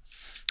the,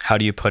 how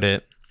do you put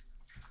it?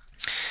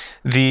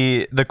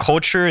 The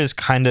culture is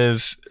kind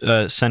of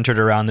centered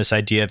around this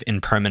idea of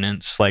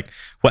impermanence. Like,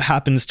 what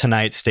happens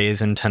tonight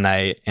stays in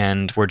tonight,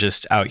 and we're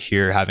just out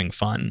here having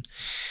fun.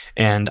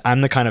 And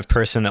I'm the kind of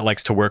person that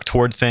likes to work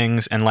toward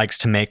things and likes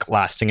to make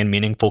lasting and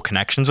meaningful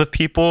connections with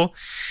people.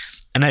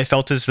 And I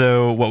felt as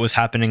though what was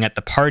happening at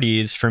the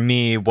parties for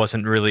me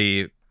wasn't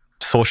really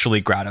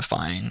socially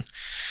gratifying.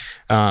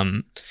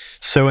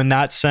 So in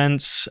that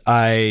sense,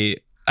 I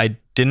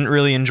didn't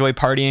really enjoy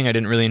partying. I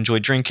didn't really enjoy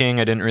drinking.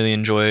 I didn't really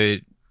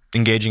enjoy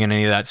engaging in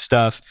any of that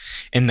stuff.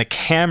 And the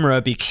camera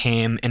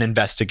became an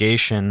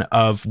investigation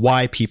of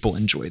why people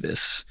enjoy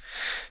this.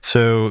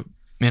 So,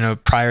 you know,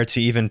 prior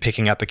to even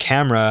picking up a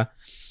camera,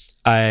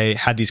 I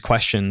had these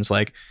questions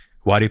like,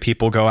 why do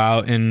people go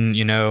out and,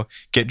 you know,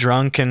 get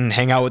drunk and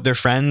hang out with their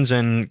friends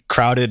and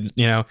crowded,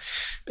 you know,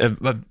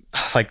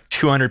 like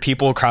 200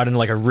 people crowded in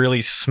like a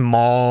really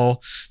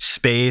small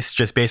space,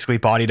 just basically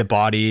body to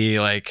body,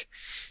 like,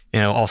 you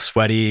know, all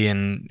sweaty,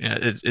 and you know,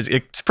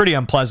 it's pretty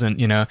unpleasant,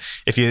 you know,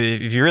 if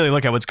you really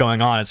look at what's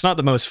going on, it's not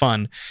the most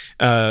fun.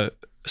 So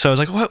I was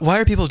like, why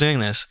are people doing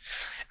this?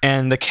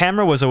 And the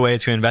camera was a way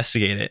to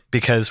investigate it,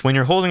 because when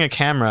you're holding a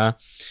camera,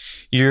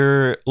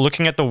 you're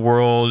looking at the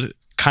world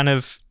kind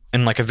of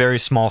in like a very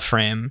small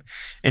frame,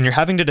 and you're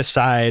having to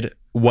decide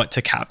what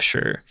to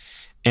capture.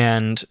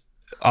 And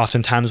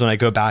oftentimes when I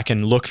go back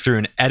and look through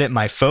and edit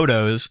my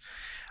photos,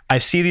 I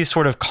see these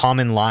sort of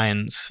common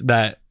lines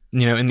that,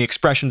 you know, in the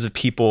expressions of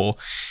people,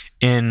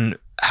 in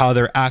how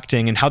they're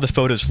acting and how the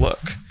photos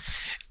look.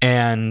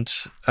 And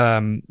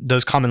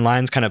those common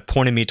lines kind of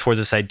pointed me towards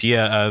this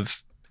idea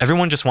of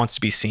everyone just wants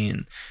to be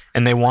seen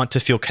and they want to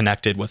feel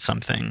connected with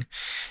something.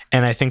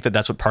 And I think that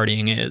that's what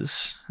partying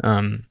is.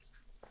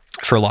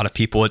 For a lot of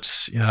people,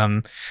 it's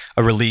a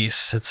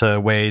release. It's a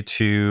way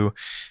to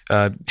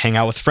hang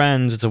out with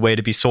friends. It's a way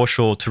to be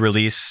social, to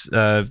release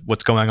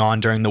what's going on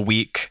during the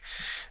week.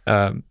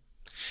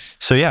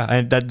 So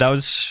yeah, that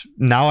was,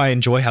 now I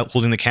enjoy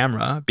holding the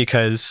camera,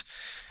 because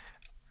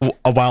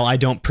while I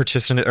don't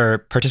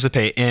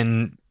participate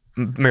in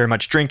very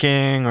much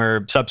drinking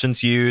or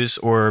substance use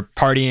or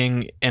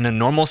partying in a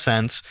normal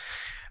sense,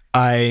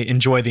 I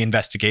enjoy the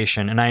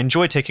investigation and I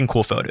enjoy taking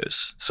cool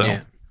photos. So,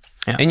 yeah.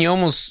 And you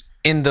almost,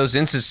 in those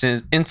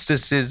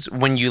instances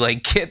when you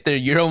like get there,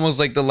 you're almost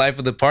like the life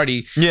of the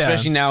party,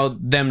 especially now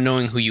them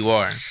knowing who you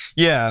are.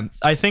 Yeah,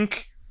 I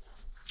think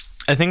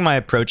my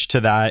approach to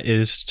that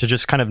is to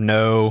just kind of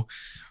know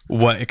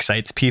what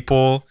excites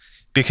people,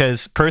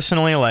 because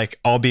personally, like,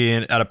 I'll be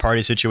at a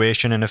party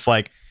situation, and if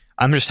like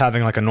I'm just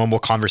having like a normal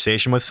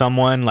conversation with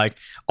someone, like,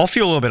 I'll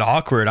feel a little bit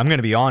awkward. I'm going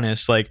to be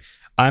honest. Like,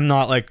 I'm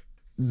not like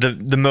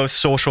the most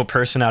social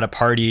person at a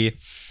party.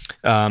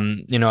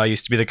 You know, I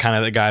used to be the kind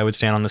of the guy who would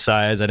stand on the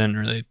sides. I didn't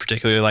really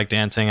particularly like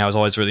dancing. I was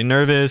always really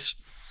nervous.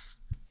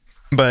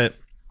 But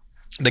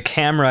the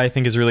camera, I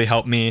think, has really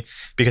helped me,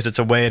 because it's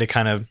a way to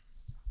kind of,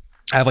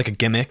 I have like a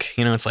gimmick,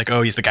 you know, it's like,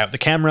 oh, he's the guy with the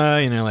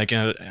camera, you know, like,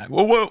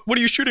 well, what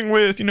are you shooting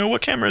with? You know,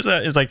 what camera is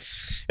that? It's like,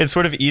 it's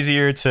sort of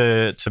easier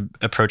to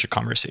approach a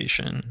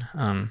conversation.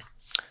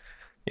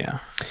 Yeah.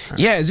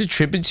 Is it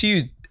trippy to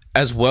you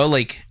as well,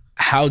 like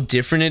how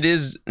different it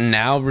is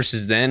now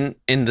versus then,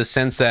 in the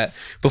sense that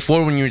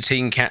before when you were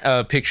taking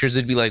pictures,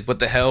 it'd be like, what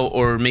the hell?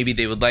 Or maybe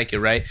they would like it,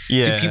 right?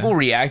 Yeah. Do people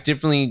react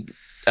differently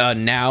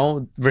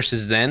now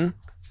versus then?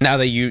 Now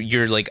that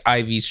you're like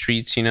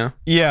ivstreets, you know?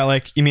 Yeah,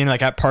 like, you mean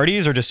like at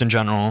parties or just in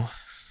general?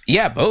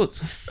 Yeah,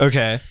 both.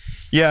 Okay.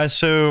 Yeah,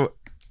 so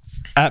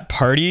at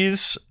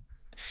parties,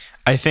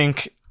 I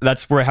think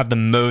that's where I have the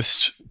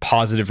most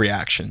positive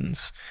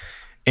reactions.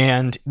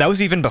 And that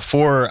was even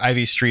before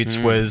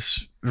ivstreets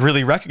was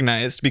really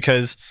recognized,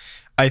 because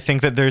I think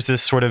that there's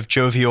this sort of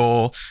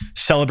jovial,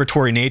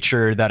 celebratory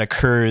nature that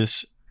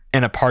occurs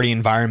in a party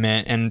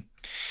environment. And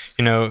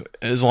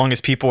as long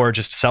as people are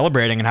just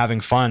celebrating and having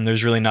fun,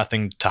 there's really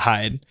nothing to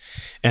hide.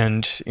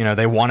 And,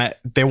 they want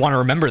to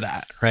remember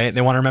that, right?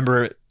 They want to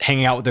remember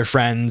hanging out with their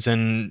friends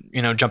and,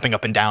 jumping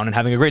up and down and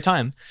having a great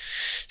time.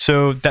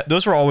 So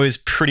those were always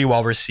pretty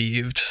well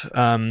received.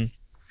 I've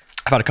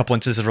had a couple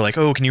instances where like,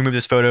 oh, can you remove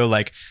this photo?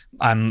 Like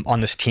I'm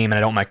on this team and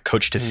I don't want my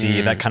coach to see,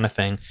 that kind of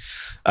thing.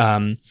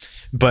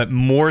 But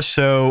more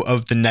so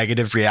of the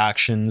negative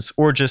reactions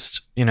or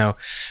just,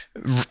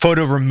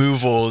 photo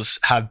removals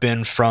have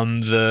been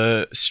from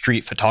the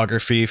street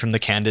photography, from the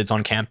candids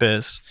on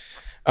campus.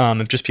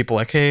 Of just people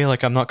like, hey,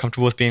 like I'm not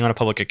comfortable with being on a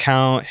public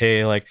account.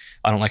 Hey, like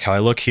I don't like how I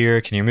look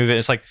here. Can you remove it?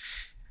 It's like,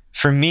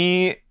 for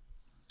me,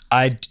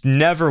 I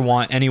never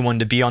want anyone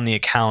to be on the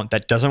account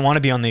that doesn't want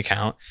to be on the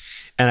account.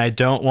 And I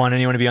don't want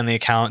anyone to be on the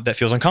account that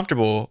feels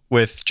uncomfortable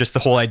with just the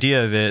whole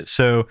idea of it.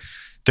 So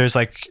there's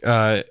like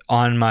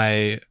on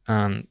my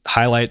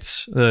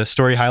highlights, the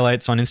story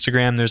highlights on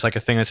Instagram, there's like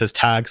a thing that says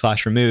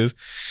tag/remove.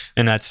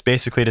 And that's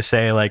basically to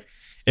say like,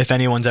 if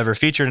anyone's ever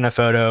featured in a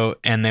photo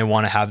and they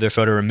want to have their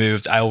photo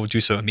removed, I will do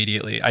so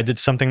immediately. I did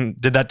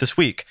that this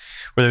week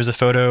where there was a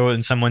photo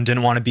and someone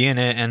didn't want to be in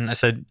it. And I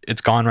said, it's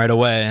gone right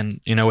away.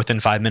 And, within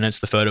 5 minutes,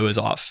 the photo is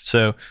off.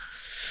 So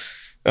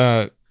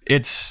I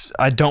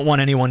don't want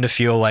anyone to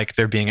feel like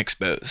they're being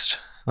exposed.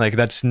 Like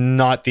that's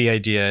not the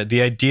idea.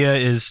 The idea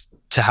is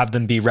to have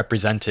them be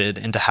represented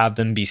and to have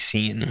them be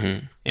seen.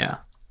 Mm-hmm. Yeah.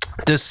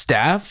 Does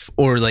staff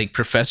or like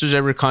professors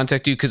ever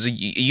contact you? Because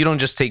you don't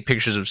just take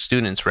pictures of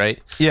students,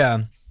 right?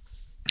 Yeah.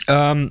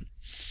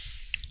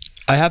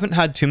 I haven't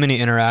had too many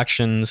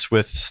interactions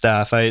with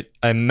staff. I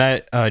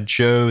met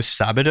Joe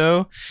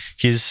Sabato.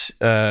 He's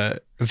a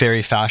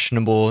very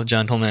fashionable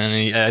gentleman.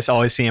 And I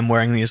always see him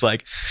wearing these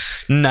like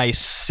nice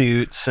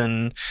suits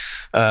and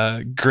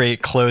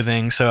great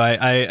clothing. So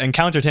I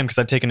encountered him because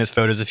I've taken his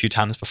photos a few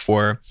times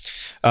before.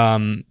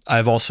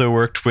 I've also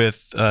worked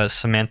with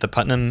Samantha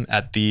Putnam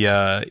at the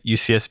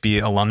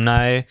UCSB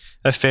Alumni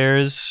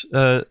Affairs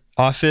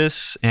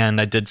office,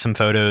 and I did some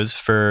photos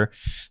for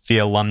the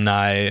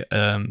Alumni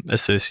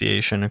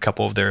Association, a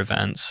couple of their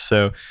events.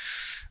 So,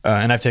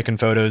 and I've taken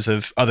photos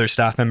of other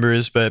staff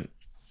members, but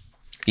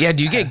yeah,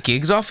 do you get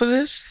gigs off of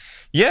this?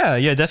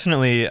 Yeah,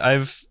 definitely.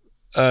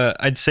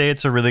 I'd say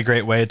it's a really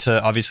great way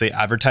to obviously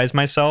advertise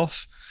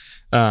myself.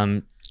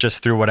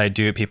 Just through what I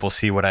do, people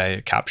see what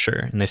I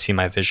capture and they see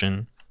my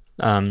vision.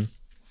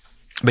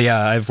 But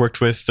yeah, I've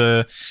worked with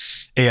the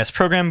AS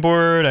Program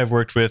Board. I've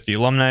worked with the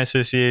Alumni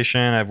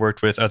Association. I've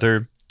worked with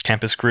other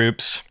campus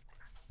groups.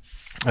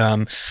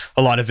 A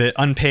lot of it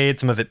unpaid,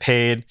 some of it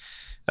paid.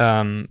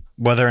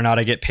 Whether or not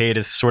I get paid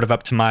is sort of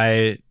up to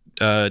my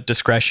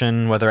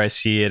discretion, whether I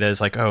see it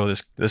as like, oh,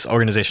 this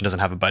organization doesn't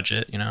have a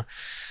budget,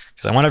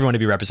 because I want everyone to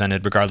be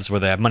represented regardless of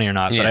whether they have money or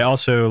not. Yeah. But I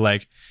also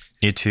like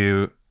need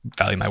to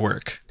value my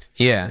work.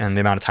 Yeah. And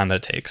the amount of time that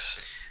it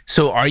takes.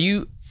 So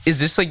is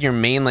this like your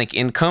main like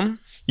income?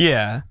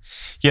 Yeah.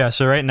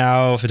 So right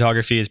now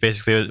photography is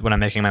basically what I'm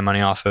making my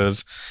money off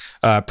of.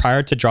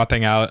 Prior to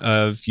dropping out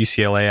of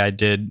UCLA, I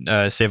did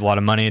save a lot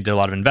of money, did a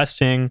lot of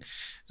investing.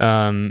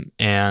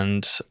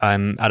 And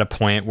I'm at a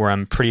point where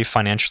I'm pretty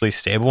financially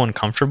stable and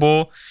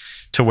comfortable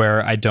to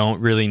where I don't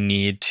really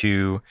need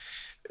to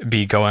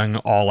be going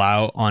all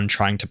out on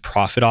trying to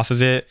profit off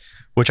of it,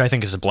 which I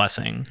think is a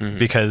blessing. Mm-hmm.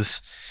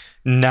 Because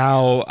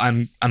now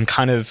I've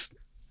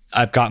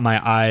got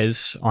my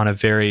eyes on a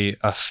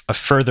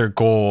further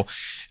goal.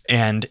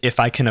 And if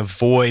I can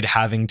avoid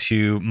having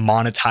to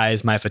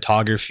monetize my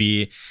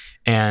photography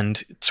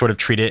and sort of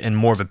treat it in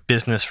more of a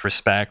business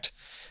respect,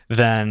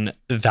 then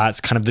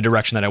that's kind of the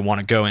direction that I want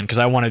to go in. Because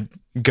I want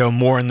to go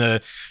more in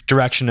the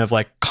direction of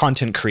like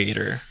content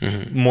creator,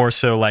 mm-hmm. more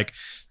so like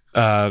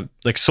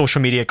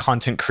social media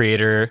content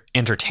creator,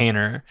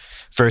 entertainer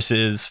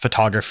versus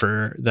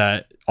photographer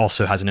that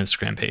also has an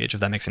Instagram page,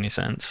 if that makes any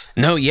sense.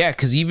 No, yeah,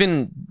 because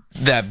even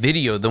that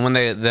video, the one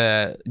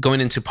that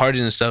going into parties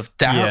and stuff,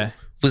 that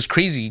was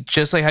crazy.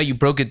 Just like how you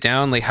broke it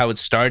down, like how it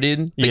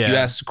started, like you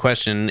asked a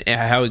question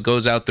and how it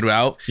goes out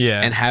throughout,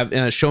 and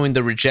have showing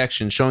the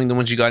rejection, showing the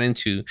ones you got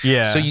into.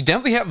 Yeah. So you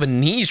definitely have a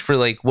niche for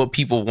like what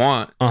people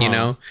want,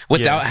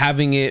 without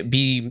having it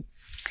be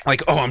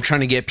like, oh, I'm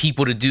trying to get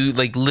people to do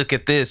like, look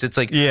at this. It's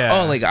like,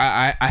 oh, like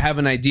I have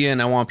an idea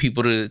and I want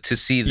people to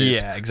see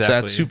this. Yeah, exactly.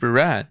 So that's super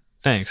rad.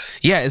 Thanks.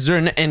 Yeah. Is there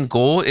an end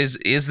goal?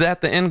 Is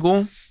that the end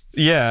goal?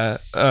 Yeah.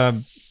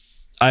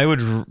 I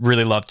would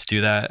really love to do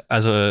that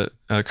as a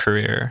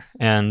career.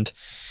 And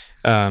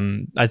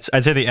I'd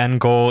say the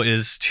end goal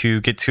is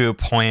to get to a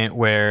point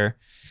where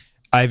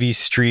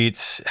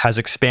ivstreets has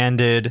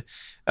expanded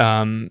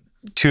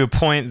to a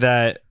point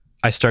that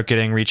I start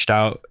getting reached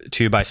out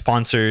to by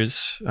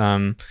sponsors.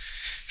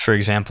 For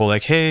example,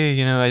 like,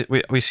 hey,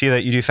 we see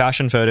that you do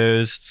fashion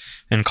photos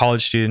and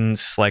college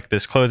students like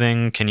this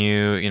clothing. Can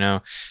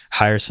you,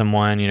 hire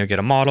someone, get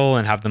a model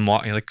and have them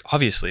walk, like,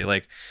 obviously,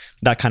 like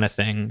that kind of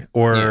thing.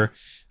 Or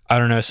I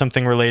don't know,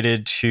 something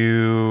related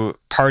to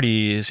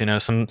parties,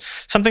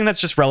 something that's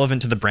just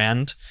relevant to the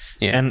brand.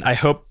 Yeah. And I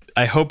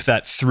hope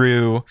that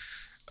through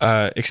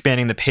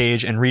expanding the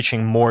page and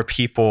reaching more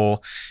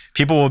people,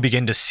 people will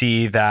begin to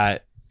see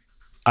that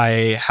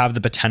I have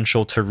the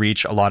potential to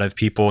reach a lot of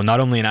people, not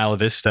only in Isla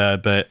Vista,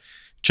 but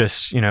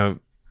just,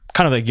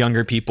 kind of like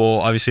younger people.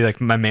 Obviously,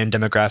 like my main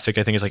demographic,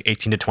 I think, is like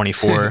 18 to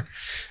 24.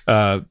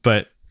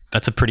 But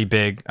that's a pretty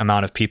big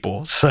amount of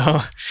people. So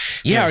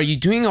yeah. Are you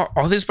doing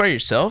all this by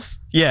yourself?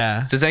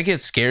 Yeah. Does that get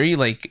scary?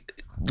 Like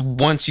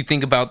once you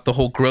think about the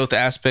whole growth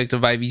aspect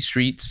of IV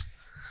Streets?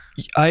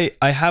 I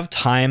have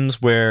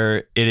times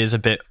where it is a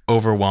bit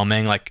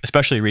overwhelming, like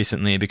especially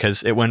recently,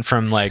 because it went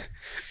from like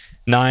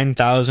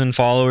 9,000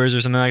 followers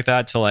or something like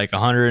that to like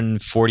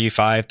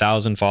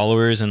 145,000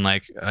 followers in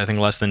like, I think,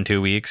 less than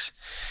 2 weeks,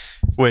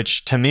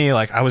 which to me,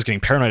 like, I was getting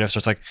paranoid. So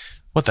it's like,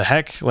 what the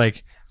heck?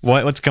 Like,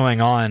 what's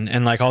going on?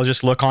 And like, I'll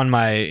just look on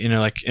my,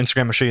 like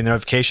Instagram will show you the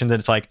notification that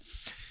it's like,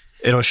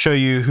 it'll show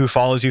you who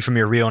follows you from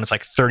your reel. And it's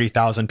like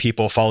 30,000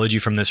 people followed you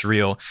from this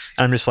reel.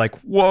 And I'm just like,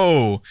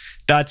 whoa,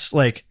 that's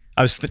like,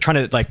 I was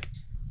trying to like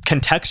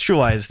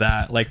contextualize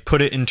that, like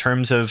put it in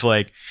terms of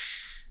like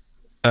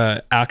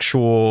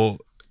actual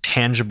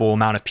tangible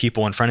amount of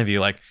people in front of you.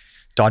 Like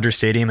Dodger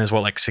Stadium is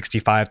what, like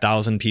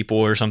 65,000 people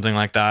or something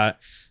like that.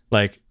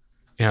 Like,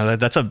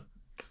 that's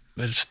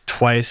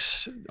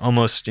twice,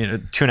 almost,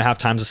 2.5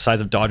 times the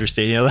size of Dodger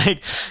Stadium.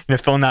 Like,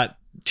 filling that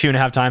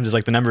 2.5 times is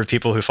like the number of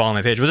people who follow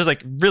my page, which is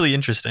like really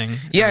interesting.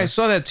 Yeah, I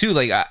saw that too.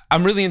 Like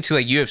I'm really into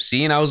like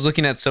UFC, and I was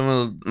looking at some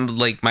of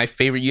like my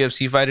favorite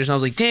UFC fighters, and I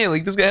was like, damn,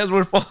 like this guy has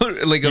more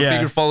followers, like a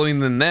bigger following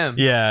than them.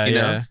 Yeah, you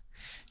yeah. know?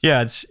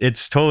 Yeah,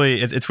 it's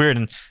totally, it's weird.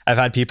 And I've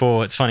had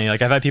people, it's funny,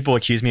 like I've had people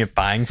accuse me of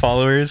buying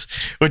followers,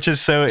 which is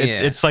so,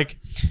 it's like,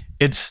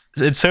 it's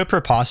so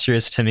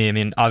preposterous to me. I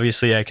mean,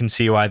 obviously I can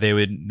see why they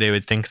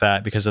would think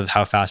that because of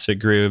how fast it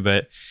grew.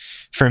 But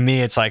for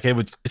me, it's like,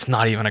 it's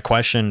not even a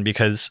question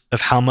because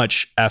of how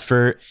much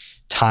effort,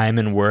 time,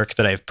 and work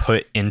that I've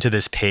put into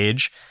this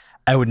page.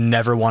 I would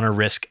never want to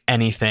risk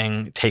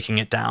anything taking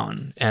it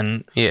down.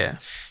 And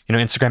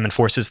Instagram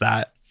enforces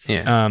that.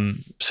 Yeah.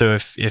 So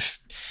if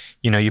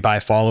you buy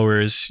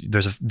followers,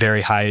 there's a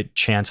very high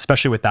chance,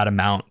 especially with that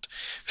amount,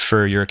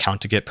 for your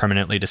account to get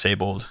permanently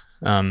disabled.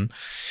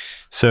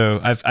 So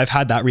I've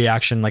had that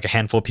reaction, like a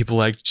handful of people,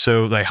 like,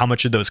 so like, how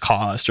much did those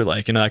cost, or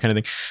like, that kind of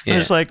thing. Yeah. I'm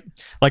just like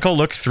I'll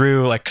look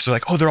through, like, so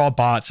like, oh, they're all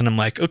bots, and I'm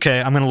like,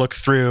 okay, I'm gonna look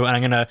through, and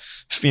I'm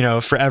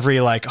gonna, for every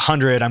like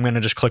 100, I'm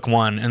gonna just click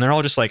one, and they're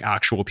all just like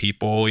actual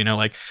people.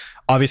 Like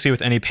obviously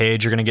with any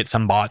page, you're gonna get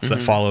some bots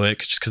that follow it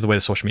just because of the way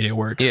the social media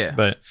works. Yeah.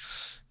 But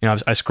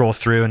I scroll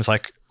through and it's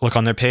like, look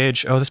on their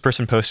page. Oh, this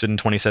person posted in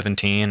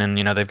 2017,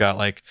 and they've got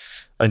like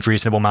a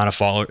reasonable amount of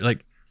followers.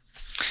 Like,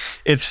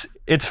 it's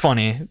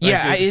funny.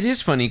 Yeah, it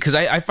is funny because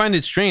I find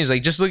it strange.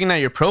 Like just looking at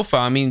your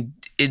profile, I mean,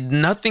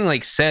 nothing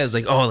like says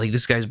like, oh, like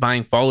this guy's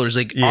buying followers.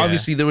 Like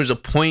obviously there was a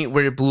point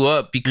where it blew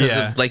up because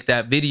of like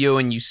that video,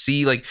 and you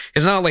see like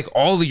it's not like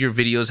all of your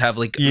videos have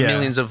like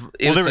millions of.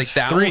 There was like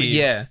that 3. one.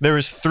 Yeah, there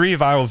was 3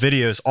 viral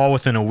videos all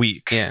within a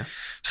week. Yeah.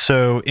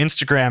 So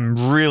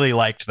Instagram really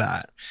liked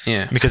that.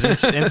 Yeah. Because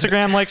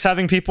Instagram likes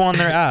having people on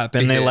their app,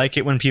 and they like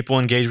it when people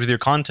engage with your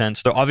content.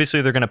 So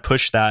obviously they're going to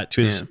push that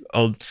to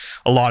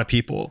a lot of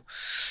people.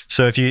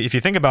 So if you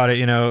think about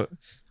it,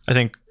 I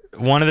think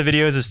one of the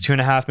videos is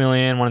 2.5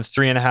 million, one is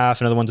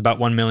 3.5, another one's about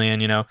 1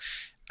 million,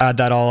 add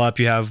that all up,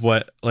 you have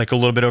like a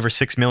little bit over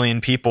 6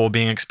 million people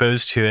being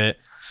exposed to it.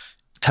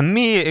 To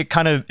me,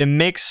 it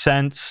makes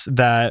sense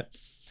that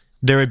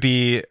there would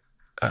be,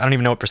 I don't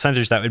even know what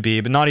percentage that would be,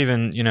 but not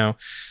even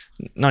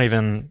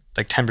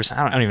like 10%.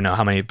 I don't even know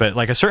how many, but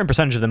like a certain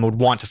percentage of them would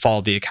want to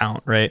follow the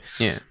account, right?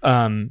 Yeah.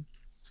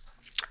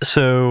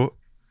 So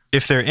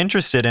if they're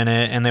interested in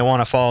it and they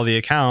want to follow the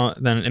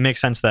account, then it makes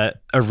sense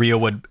that a reel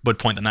would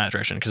point them that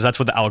direction, because that's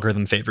what the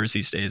algorithm favors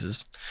these days,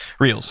 is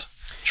reels,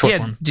 short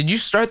form. Did you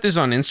start this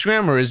on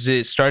Instagram, or is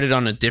it started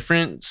on a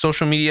different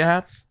social media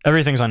app?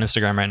 Everything's on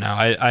Instagram right now.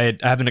 I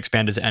haven't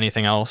expanded to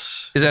anything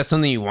else. Is that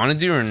something you want to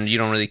do, or you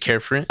don't really care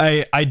for it?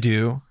 I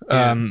do.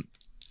 Yeah.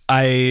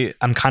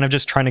 I'm kind of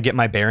just trying to get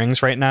my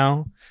bearings right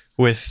now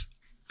with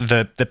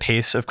the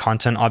pace of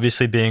content.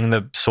 Obviously, being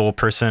the sole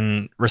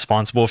person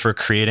responsible for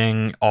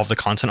creating all of the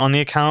content on the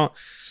account,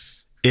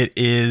 it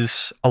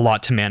is a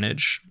lot to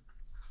manage.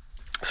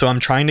 So I'm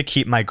trying to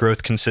keep my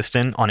growth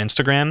consistent on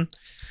Instagram,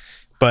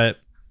 but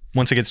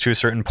once it gets to a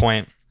certain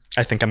point,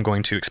 I think I'm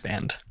going to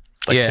expand.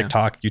 Like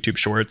TikTok, YouTube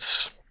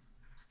Shorts.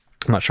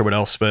 I'm not sure what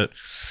else, but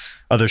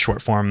other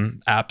short form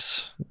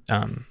apps.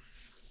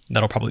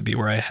 That'll probably be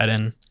where I head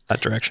in that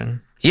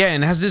direction. Yeah,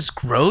 and as this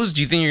grows,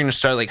 do you think you're going to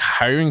start like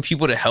hiring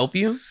people to help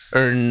you?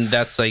 Or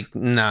that's like,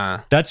 nah?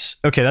 That's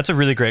a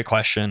really great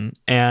question.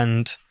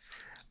 And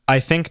I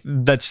think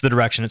that's the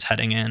direction it's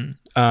heading in.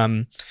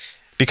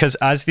 Because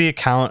as the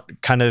account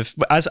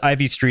as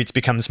IV Streets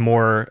becomes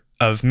more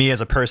of me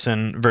as a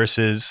person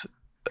versus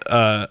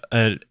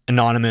an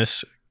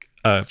anonymous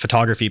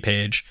photography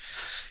page,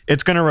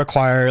 it's going to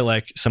require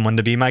like someone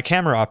to be my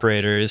camera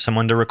operator,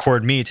 someone to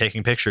record me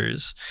taking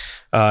pictures.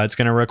 It's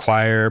going to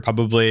require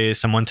probably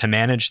someone to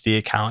manage the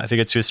account if it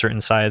gets to a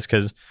certain size,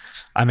 because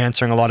I'm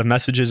answering a lot of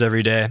messages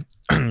every day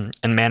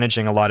and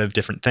managing a lot of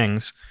different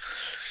things.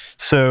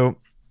 So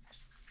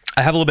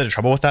I have a little bit of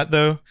trouble with that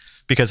though,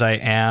 because I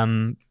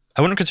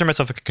wouldn't consider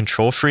myself like a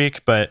control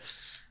freak, but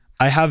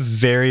I have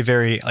very,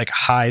 very like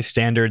high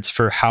standards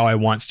for how I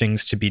want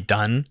things to be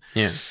done.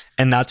 Yeah.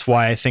 And that's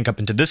why I think up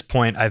until this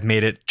point, I've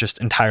made it just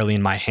entirely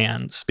in my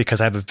hands,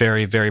 because I have a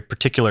very, very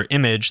particular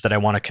image that I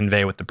want to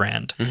convey with the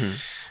brand.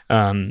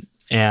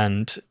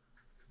 And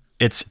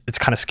it's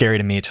kind of scary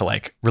to me to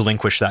like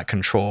relinquish that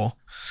control.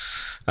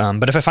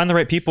 But if I find the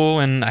right people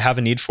and I have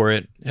a need for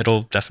it,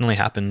 it'll definitely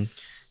happen.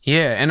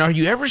 Yeah. And are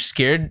you ever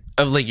scared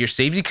of like your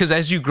safety? Because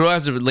as you grow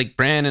as a like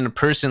brand and a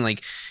person,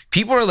 like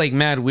people are like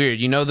mad weird,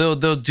 you know, they'll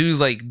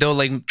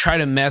like try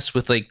to mess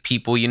with like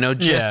people, you know,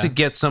 just to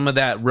get some of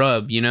that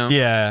rub, you know?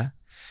 Yeah.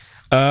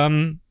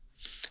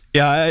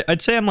 Yeah,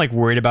 I'd say I'm like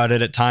worried about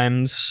it at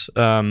times.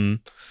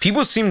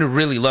 People seem to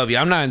really love you.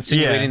 I'm not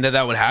insinuating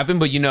that would happen,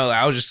 but you know,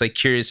 I was just like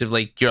curious if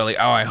like you're like,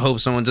 oh, I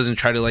hope someone doesn't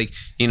try to like,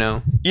 you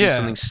know, do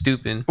something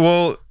stupid.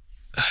 Well,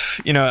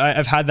 you know,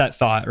 I've had that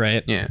thought,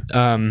 right? Yeah.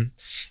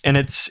 And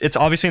it's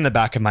obviously in the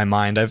back of my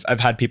mind. I've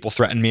had people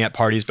threaten me at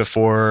parties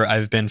before.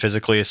 I've been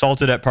physically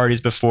assaulted at parties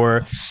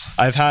before.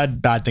 I've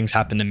had bad things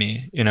happen to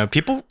me. You know,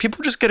 people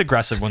just get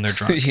aggressive when they're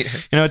drunk. You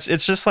know, it's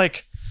just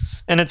like,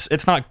 and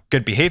it's not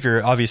good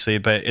behavior, obviously,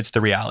 but it's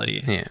the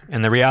reality. Yeah.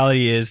 And the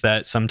reality is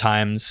that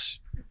sometimes,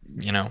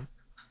 you know,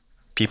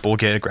 people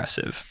get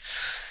aggressive.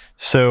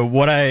 So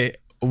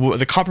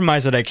the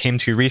compromise that I came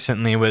to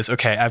recently was,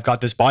 okay, I've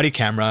got this body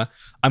camera.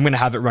 I'm going to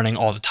have it running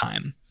all the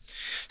time.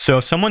 So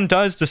if someone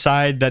does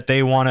decide that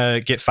they want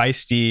to get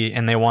feisty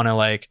and they want to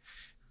like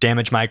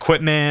damage my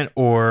equipment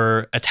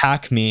or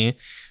attack me,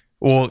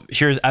 well,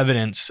 here's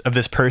evidence of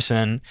this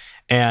person.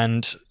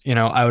 And, you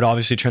know, I would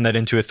obviously turn that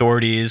into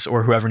authorities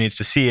or whoever needs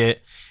to see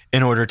it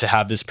in order to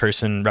have this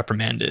person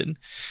reprimanded.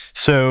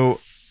 So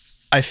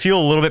I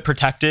feel a little bit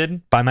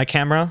protected by my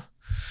camera.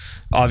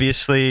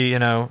 Obviously, you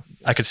know,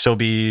 I could still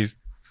be,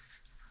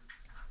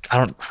 I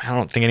don't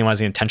think anyone has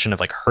the intention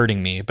of like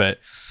hurting me, but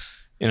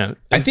you know,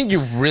 I think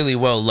you're really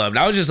well loved.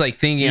 I was just like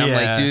thinking, I'm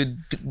like, dude,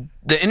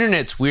 the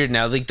internet's weird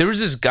now. Like there was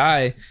this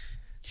guy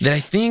that I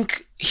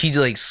think he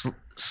like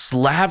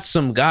slapped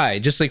some guy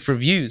just like for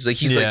views. Like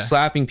he's like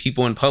slapping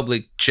people in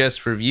public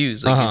just for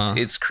views. Like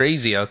it's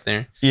crazy out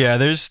there. Yeah,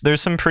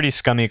 there's some pretty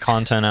scummy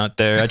content out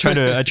there. I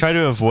try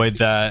to avoid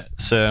that.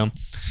 So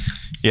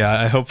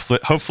yeah,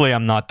 hopefully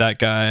I'm not that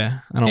guy.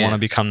 I don't want to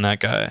become that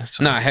guy.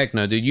 So. Nah, heck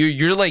no, dude.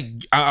 You're like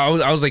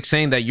I was like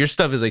saying that your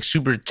stuff is like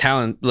super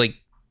like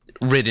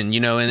ridden, you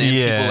know, and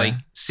people like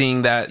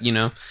seeing that, you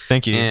know.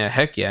 Thank you. Yeah,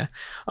 heck yeah.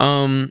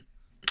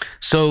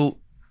 So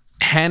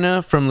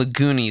Hannah from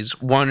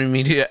Lagoonies wanted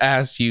me to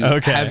ask you,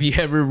 have you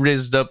ever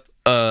rizzed up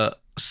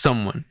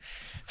someone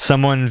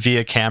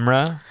via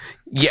camera?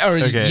 Yeah, or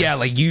yeah,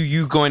 like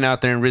you going out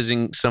there and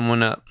rizzing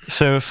someone up.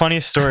 So funny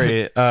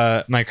story,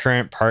 my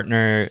current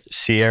partner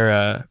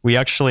Sierra, we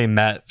actually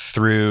met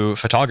through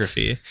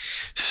photography.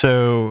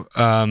 So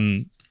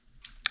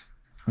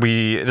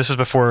this was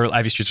before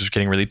ivstreets was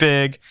getting really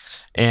big,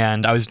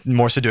 and I was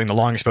more so doing the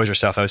long exposure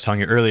stuff I was telling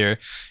you earlier.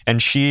 And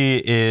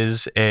she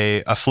is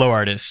a flow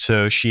artist,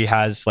 so she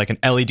has like an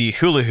LED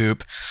hula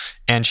hoop,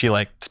 and she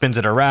like spins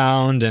it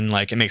around, and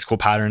like it makes cool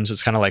patterns.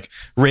 It's kind of like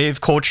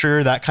rave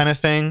culture, that kind of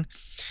thing.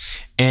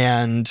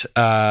 And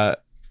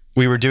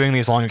we were doing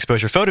these long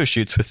exposure photo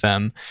shoots with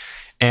them.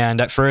 And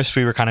at first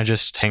we were kind of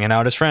just hanging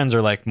out as friends,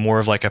 or like more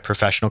of like a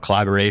professional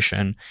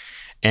collaboration.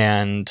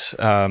 And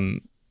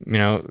you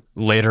know,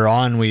 later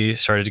on we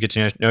started to get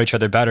to know each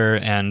other better,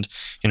 and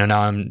you know,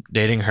 now I'm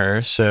dating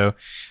her. So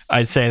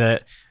I'd say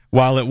that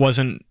while it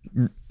wasn't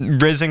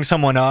rizzing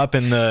someone up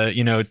in the,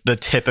 you know, the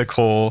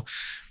typical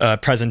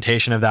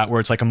presentation of that, where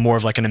it's like more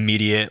of like an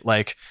immediate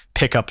like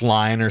pickup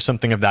line or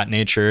something of that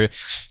nature,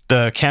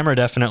 the camera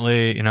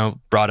definitely, you know,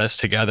 brought us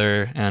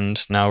together,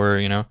 and now we're,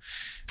 you know,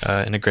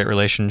 in a great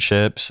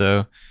relationship.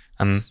 So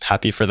I'm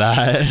happy for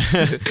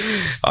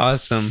that.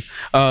 Awesome.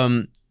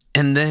 And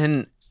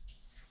then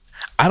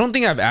I don't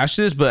think I've asked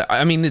you this, but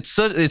I mean,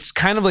 it's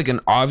kind of like an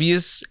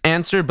obvious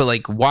answer, but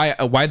like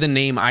why the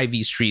name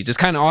ivstreets? It's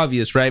kind of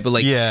obvious, right? But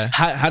like,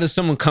 how does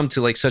someone come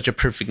to like such a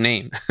perfect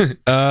name?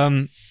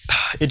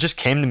 It just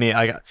came to me.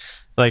 I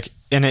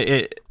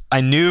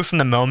knew from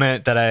the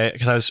moment that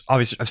because I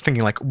was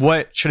thinking like,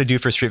 what should I do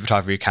for a street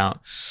photography account?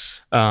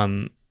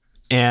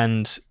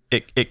 And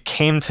it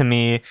came to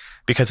me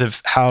because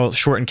of how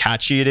short and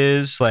catchy it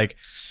is. Like,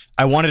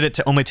 I wanted it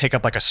to only take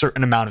up like a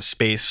certain amount of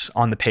space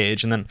on the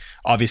page. And then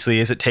obviously,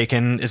 is the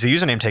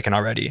username taken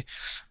already?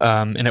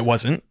 And it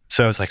wasn't.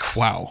 So I was like,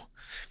 wow.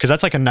 Because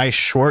that's like a nice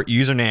short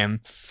username.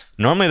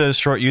 Normally those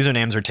short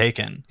usernames are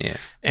taken. Yeah.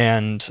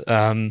 And,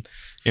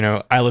 you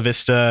know, Isla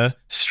Vista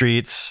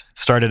streets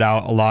started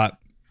out a lot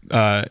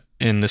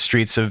in the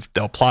streets of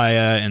Del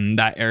Playa and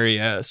that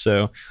area.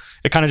 So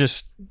it kind of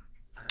just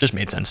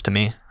made sense to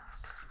me.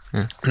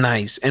 Yeah.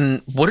 Nice.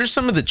 And what are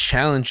some of the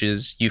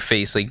challenges you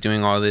face like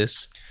doing all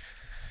this?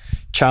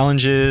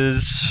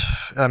 Challenges,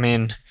 I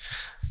mean,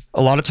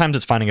 a lot of times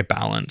it's finding a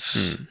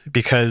balance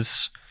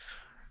because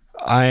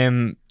I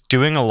am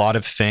doing a lot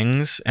of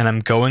things, and I'm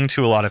going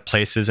to a lot of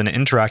places and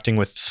interacting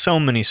with so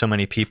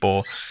many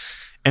people.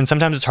 And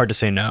sometimes it's hard to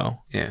say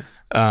no. Yeah.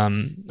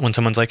 When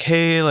someone's like,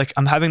 hey, like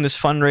I'm having this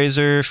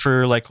fundraiser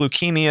for like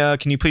leukemia,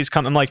 can you please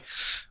come? I'm like,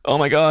 oh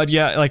my God.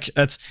 Yeah. Like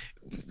it's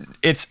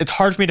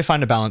hard for me to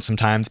find a balance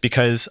sometimes,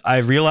 because I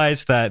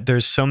realize that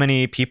there's so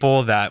many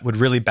people that would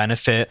really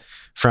benefit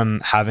from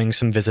having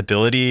some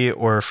visibility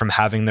or from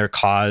having their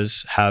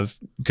cause have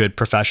good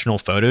professional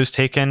photos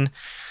taken.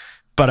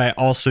 But I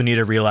also need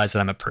to realize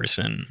that I'm a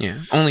person.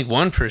 Yeah. Only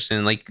one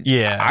person. Like,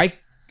 yeah.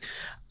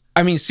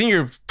 I mean, seeing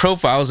your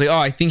profile, I was like, oh,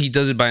 I think he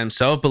does it by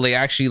himself. But like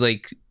actually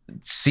like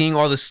seeing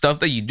all the stuff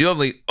that you do, I'm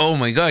like, oh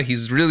my God,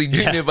 he's really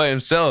doing it by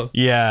himself.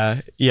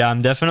 Yeah.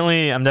 I'm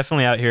definitely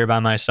out here by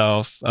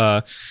myself.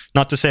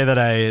 Not to say that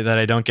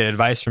I don't get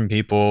advice from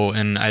people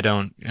and I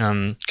don't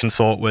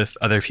consult with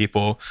other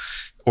people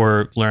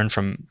or learn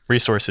from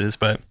resources,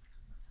 but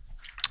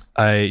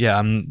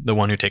I'm the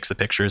one who takes the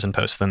pictures and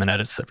posts them and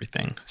edits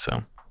everything.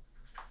 So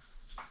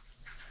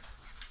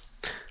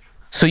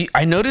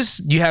I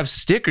noticed you have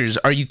stickers.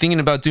 Are you thinking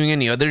about doing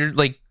any other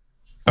like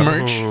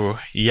merch? Oh,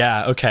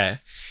 yeah. Okay.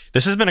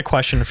 This has been a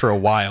question for a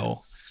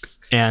while,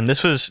 and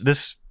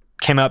this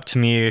came up to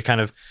me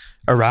kind of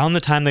around the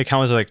time the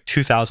account was like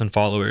 2,000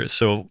 followers.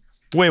 So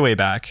way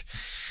back.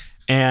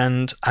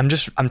 And I'm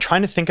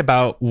trying to think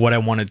about what I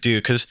want to do,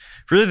 because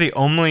really the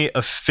only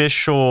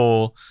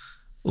official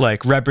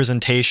like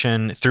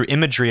representation through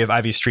imagery of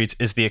ivstreets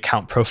is the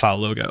account profile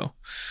logo.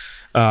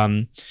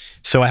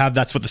 So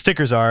that's what the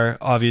stickers are,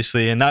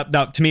 obviously. And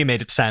that to me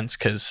made it sense,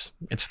 because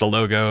it's the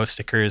logo,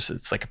 stickers,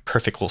 it's like a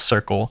perfect little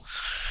circle.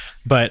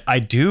 But I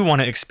do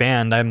want to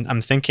expand.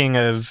 I'm thinking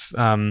of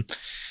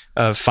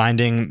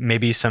finding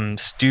maybe some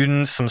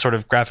students, some sort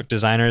of graphic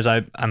designers.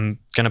 I'm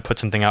going to put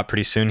something out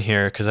pretty soon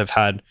here, because I've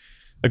had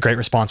a great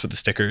response with the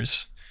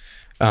stickers.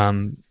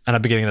 And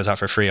I've been giving those out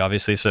for free,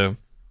 obviously, so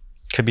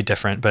could be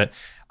different. But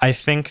I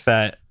think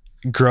that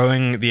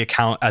growing the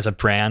account as a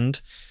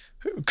brand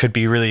could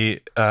be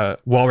really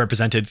well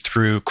represented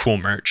through cool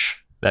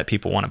merch that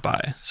people want to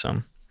buy.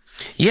 So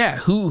yeah,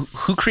 who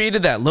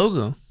created that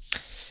logo?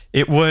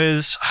 It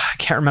was, I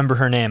can't remember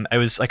her name. It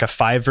was like a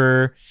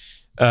Fiverr,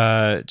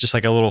 just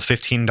like a little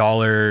 $15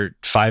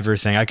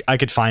 Fiverr thing. I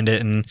could find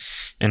it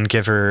and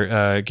give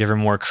her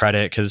more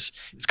credit, because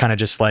it's kind of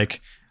just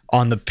like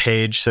on the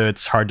page, so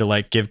it's hard to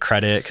like give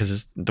credit because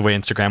it's the way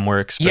Instagram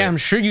works. Yeah, I'm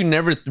sure you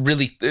never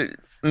really,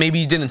 maybe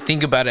you didn't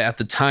think about it at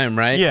the time,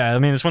 right? Yeah, I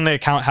mean, it's when the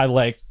account had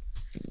like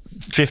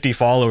 50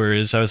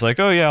 followers. I was like,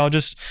 oh yeah, I'll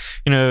just,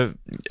 and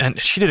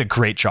she did a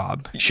great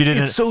job.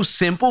 It's so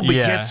simple, but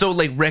yet so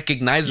like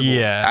recognizable.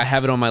 Yeah. I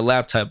have it on my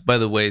laptop, by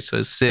the way, so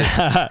it's sick.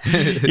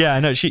 Yeah,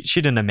 I know. She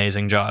did an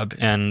amazing job.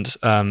 And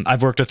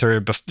I've worked with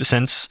her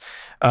since.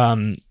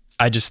 Her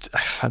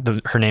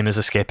name is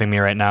escaping me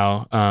right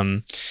now.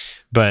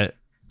 But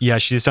yeah,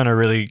 she's done a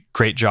really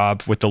great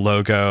job with the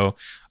logo.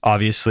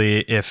 Obviously,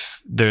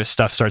 if their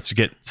stuff starts to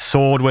get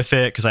sold with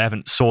it, because I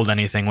haven't sold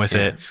anything with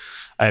it,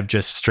 I've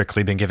just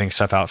strictly been giving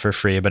stuff out for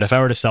free. But if I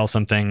were to sell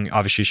something,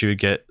 obviously she would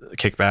get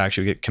kickback,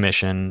 she would get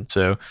commission.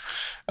 So,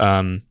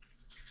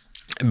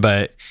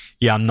 but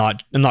yeah, I'm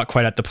not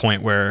quite at the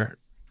point where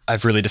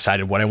I've really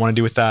decided what I want to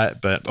do with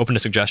that, but open to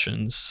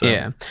suggestions. So,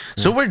 yeah.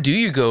 So where do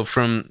you go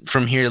from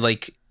here?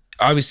 Like,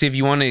 obviously, if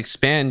you want to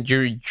expand,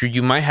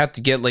 you might have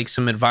to get like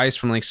some advice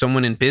from like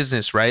someone in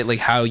business, right? Like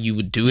how you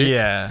would do it.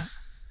 Yeah.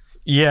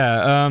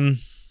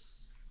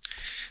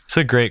 It's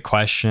a great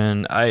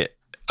question. I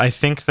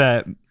think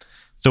that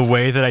the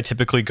way that I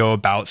typically go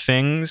about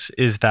things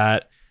is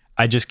that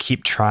I just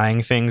keep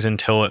trying things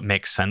until it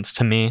makes sense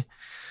to me.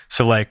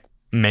 So like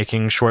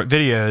making short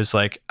videos,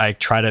 like I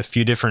tried a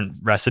few different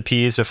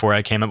recipes before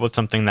I came up with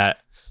something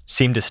that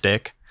seemed to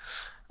stick.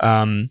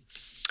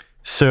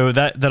 So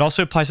that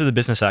also applies to the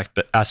business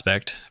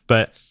aspect.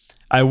 But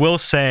I will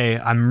say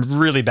I'm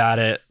really bad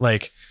at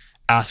like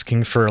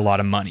asking for a lot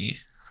of money.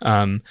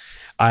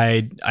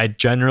 I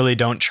generally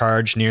don't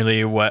charge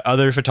nearly what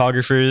other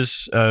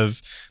photographers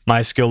of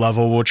my skill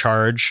level will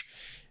charge.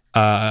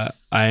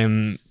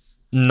 I'm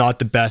not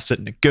the best at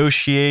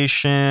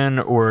negotiation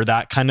or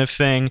that kind of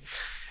thing.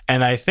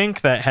 And I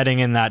think that heading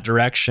in that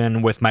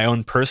direction with my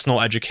own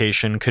personal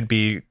education could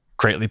be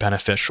greatly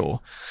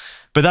beneficial.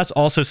 But that's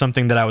also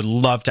something that I would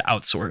love to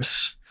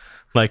outsource.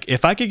 Like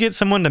if I could get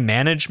someone to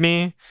manage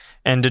me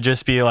and to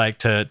just be like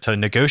to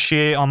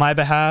negotiate on my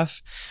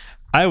behalf,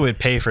 I would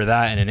pay for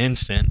that in an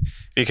instant,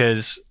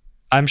 because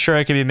I'm sure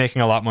I could be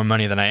making a lot more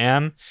money than I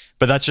am,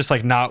 but that's just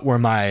like not where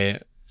my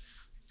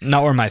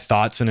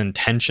thoughts and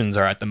intentions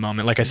are at the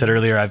moment. Like I said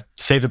earlier, I've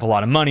saved up a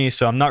lot of money,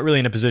 so I'm not really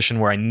in a position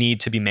where I need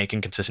to be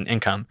making consistent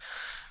income.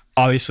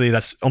 Obviously,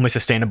 that's only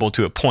sustainable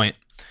to a point.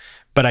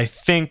 But I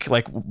think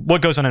like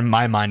what goes on in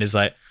my mind is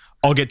like,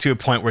 I'll get to a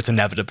point where it's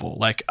inevitable.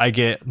 Like I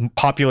get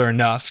popular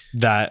enough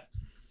that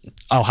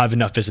I'll have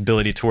enough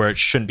visibility to where it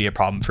shouldn't be a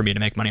problem for me to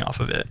make money off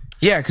of it.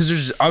 Yeah, because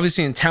there's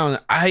obviously in town,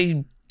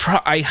 I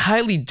I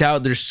highly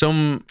doubt there's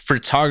some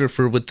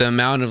photographer with the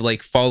amount of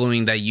like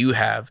following that you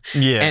have,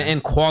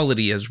 and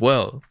quality as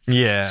well.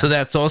 Yeah. So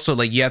that's also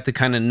like you have to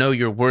kind of know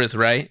your worth,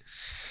 right?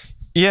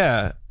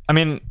 Yeah. I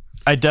mean,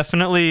 I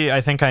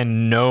think I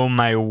know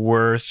my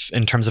worth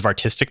in terms of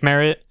artistic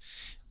merit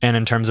and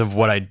in terms of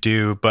what I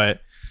do,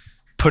 but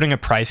putting a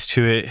price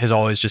to it has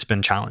always just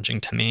been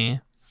challenging to me,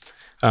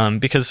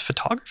 because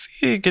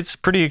photography gets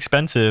pretty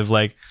expensive.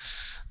 Like,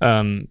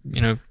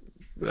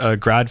 a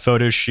grad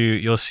photo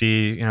shoot, you'll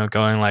see,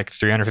 going like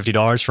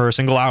 $350 for a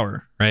single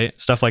hour, right?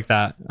 Stuff like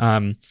that.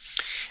 And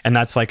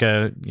that's like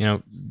a,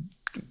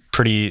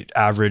 pretty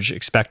average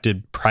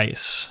expected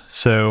price.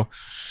 So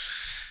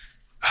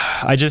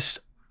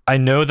I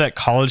know that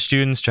college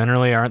students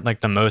generally aren't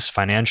like the most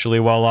financially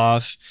well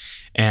off.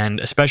 And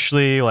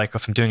especially like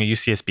if I'm doing a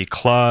UCSB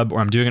club or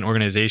I'm doing an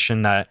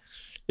organization that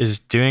is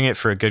doing it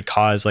for a good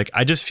cause, like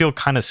I just feel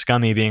kind of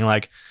scummy being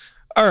like,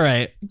 all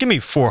right, give me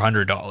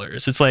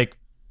 $400. It's like,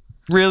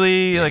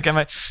 really? Yeah.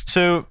 Like,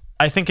 so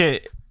I think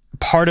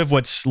part of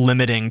what's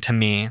limiting to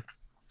me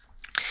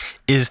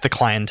is the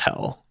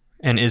clientele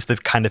and is the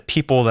kind of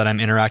people that I'm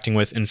interacting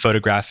with in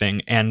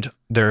photographing and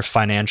their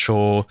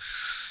financial,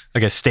 I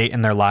guess, state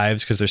in their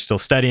lives, because they're still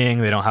studying.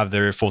 They don't have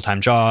their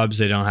full-time jobs.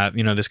 They don't have,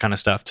 this kind of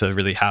stuff to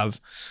really have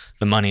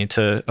the money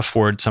to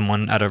afford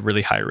someone at a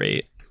really high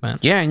rate.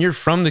 But, yeah. And you're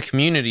from the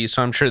community.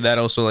 So I'm sure that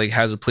also like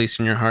has a place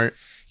in your heart.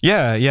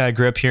 Yeah. I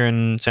grew up here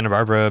in Santa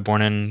Barbara,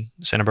 born in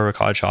Santa Barbara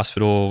College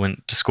Hospital,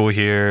 went to school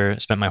here,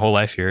 spent my whole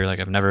life here. Like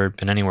I've never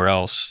been anywhere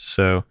else.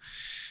 So,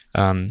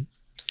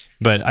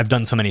 but I've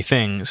done so many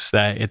things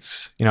that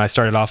it's, I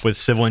started off with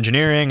civil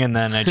engineering and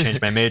then I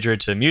changed my major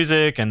to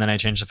music and then I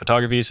changed to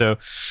photography. So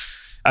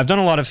I've done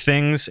a lot of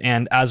things.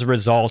 And as a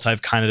result,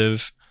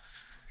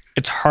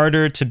 it's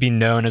harder to be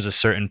known as a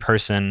certain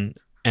person.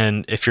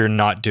 And if you're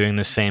not doing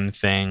the same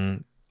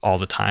thing all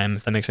the time,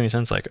 if that makes any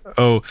sense, like,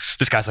 oh,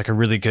 this guy's like a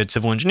really good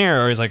civil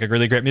engineer or he's like a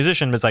really great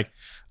musician, but it's like,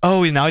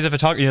 oh, now he's a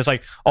photographer. It's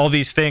like all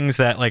these things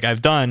that like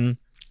I've done,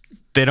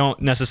 they don't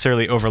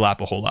necessarily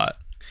overlap a whole lot.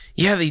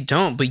 Yeah, they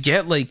don't. But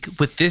yet, like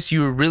with this,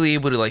 you were really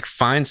able to like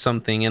find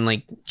something and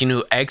like,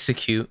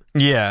 execute.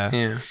 Yeah.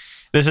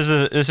 This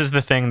is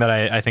the thing that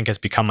I think has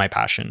become my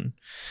passion.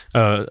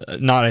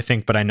 Not I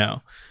think, but I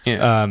know.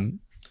 Yeah.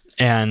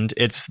 And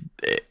it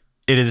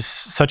is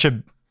such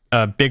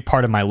a big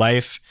part of my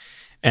life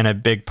and a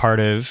big part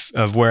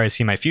of where I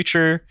see my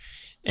future.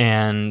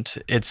 And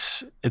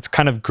it's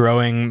kind of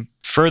growing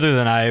further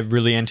than I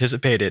really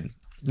anticipated.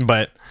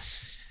 But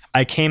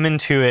I came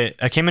into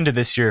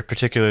this year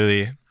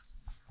particularly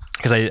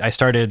because I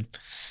started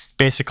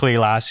basically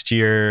last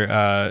year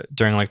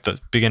during like the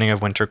beginning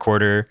of winter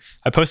quarter.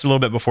 I posted a little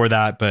bit before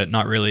that, but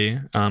not really.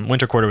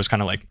 Winter quarter was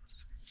kind of like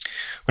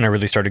when I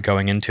really started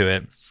going into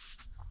it.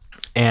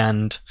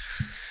 And,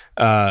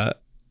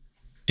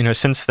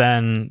 since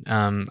then,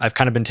 I've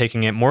kind of been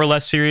taking it more or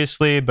less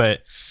seriously,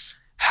 but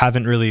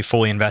haven't really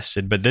fully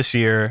invested. But this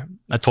year,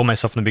 I told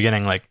myself in the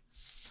beginning, like,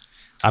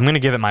 I'm going to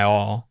give it my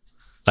all.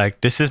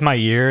 Like, this is my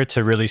year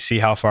to really see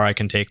how far I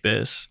can take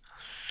this.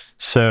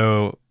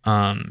 So,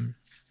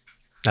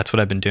 that's what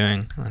I've been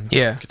doing.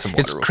 Yeah.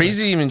 It's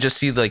crazy to even just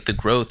see like the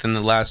growth in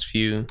the last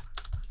few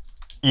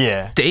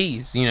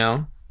days,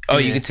 Oh,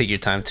 you can take your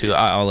time too.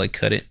 I'll like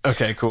cut it.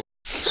 Okay, cool.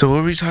 So what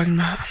were we talking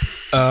about?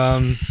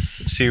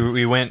 See,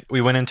 we went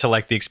into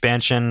like the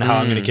expansion, how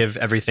I'm going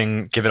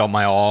to give it all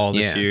my all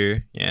this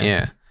year.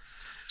 Yeah.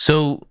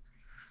 So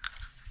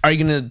are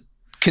you going to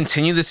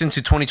continue this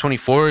into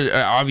 2024?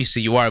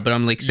 Obviously you are, but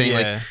I'm like saying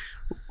like,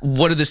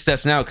 what are the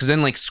steps now? Because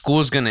then like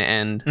school's going to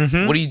end.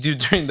 Mm-hmm. What do you do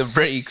during the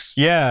breaks?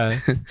 Yeah,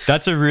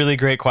 that's a really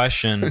great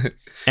question.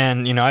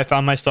 And, I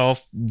found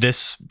myself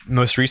this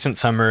most recent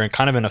summer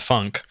kind of in a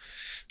funk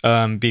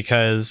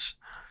because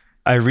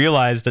I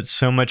realized that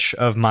so much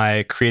of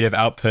my creative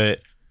output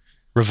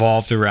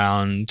revolved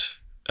around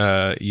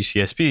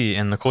UCSB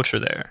and the culture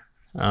there.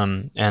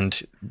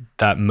 And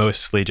that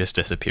mostly just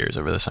disappears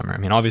over the summer. I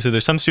mean, obviously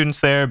there's some students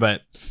there,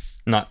 but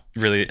not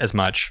really as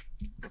much.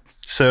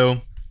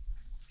 So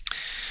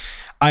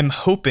I'm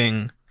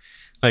hoping,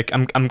 like,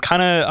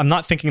 I'm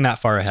not thinking that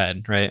far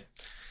ahead, right?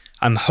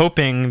 I'm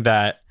hoping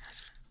that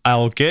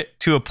I'll get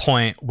to a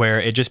point where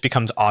it just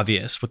becomes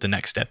obvious what the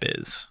next step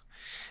is.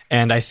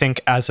 And I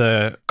think as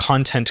a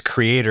content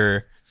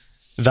creator,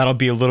 that'll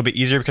be a little bit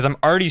easier because I'm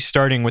already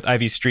starting with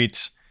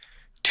ivstreets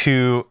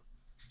to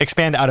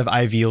expand out of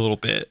IV a little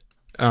bit.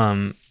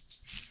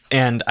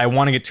 And I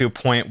want to get to a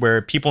point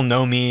where people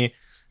know me,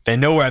 they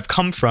know where I've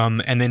come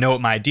from, and they know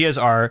what my ideas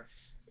are,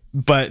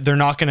 but they're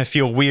not going to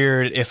feel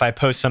weird if I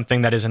post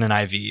something that isn't an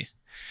IV.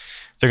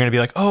 They're going to be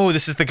like, oh,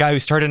 this is the guy who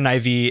started an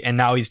IV and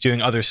now he's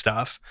doing other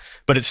stuff,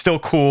 but it's still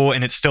cool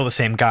and it's still the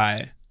same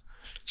guy.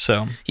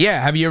 So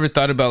yeah, have you ever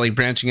thought about like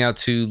branching out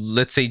to,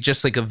 let's say,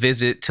 just like a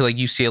visit to like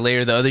UCLA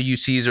or the other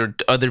UCs or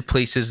other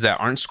places that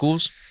aren't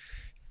schools?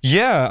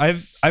 Yeah,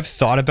 I've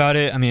thought about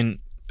it. I mean,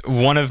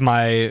 one of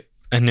my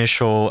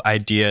initial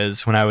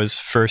ideas when I was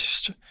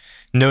first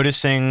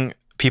noticing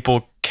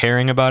people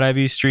caring about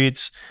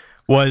ivstreets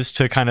was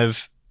to kind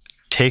of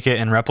take it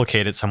and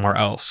replicate it somewhere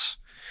else.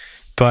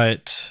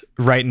 But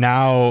right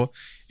now,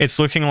 it's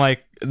looking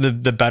like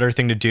the better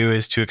thing to do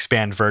is to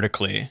expand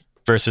vertically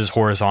versus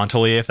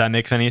horizontally, if that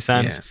makes any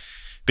sense. Yeah.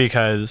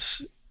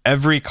 Because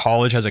every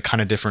college has a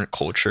kind of different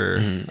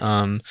culture.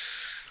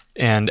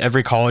 And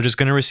every college is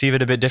going to receive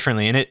it a bit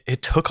differently. And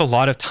it took a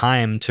lot of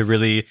time to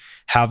really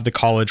have the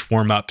college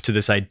warm up to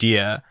this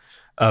idea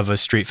of a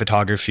street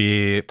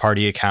photography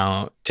party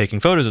account taking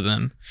photos of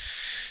them.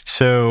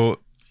 So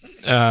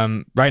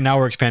right now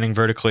we're expanding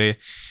vertically.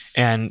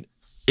 And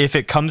if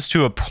it comes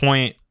to a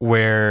point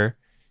where,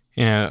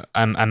 you know,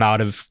 I'm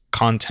out of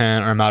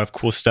content or I'm out of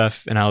cool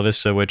stuff in Isla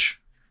Vista, which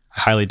I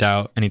highly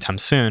doubt anytime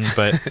soon,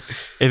 but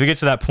if it gets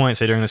to that point,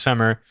 say during the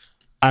summer,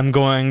 I'm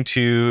going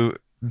to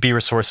be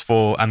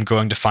resourceful. I'm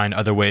going to find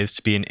other ways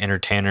to be an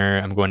entertainer.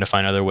 I'm going to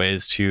find other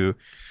ways to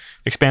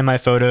expand my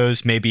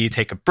photos, maybe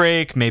take a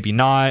break, maybe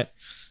not.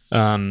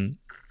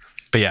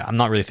 But yeah, I'm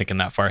not really thinking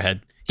that far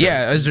ahead.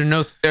 Yeah.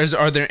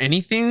 Are there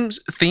any themes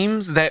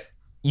that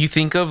you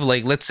think of,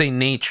 like, let's say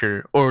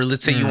nature, or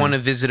let's say you want to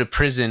visit a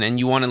prison and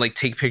you want to like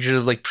take pictures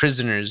of like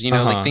prisoners, you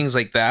know, like things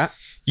like that?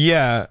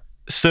 Yeah.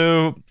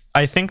 So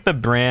I think the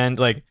brand,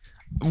 like,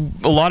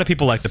 a lot of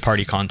people like the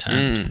party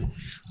content.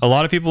 A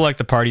lot of people like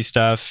the party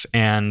stuff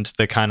and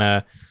the kind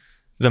of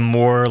the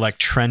more like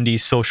trendy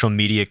social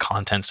media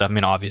content stuff. I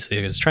mean, obviously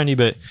it's trendy,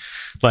 but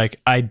like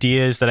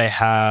ideas that I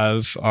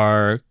have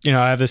are, you know,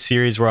 I have this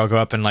series where I'll go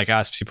up and like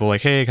ask people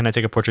like, hey, can I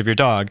take a portrait of your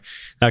dog?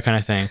 That kind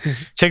of thing.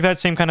 Take that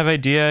same kind of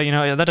idea, you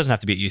know, that doesn't have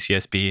to be at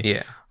UCSB.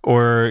 Yeah.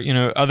 Or, you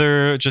know,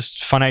 other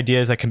just fun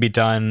ideas that can be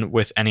done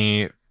with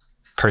any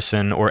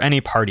person or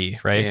any party,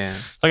 right? Yeah.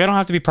 Like I don't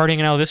have to be partying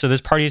in Isla Vista.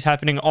 This party is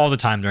happening all the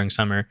time during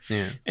summer.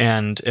 Yeah.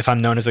 And if I'm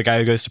known as the guy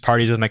who goes to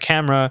parties with my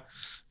camera,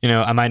 you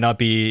know, I might not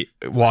be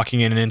walking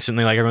in and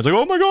instantly like everyone's like,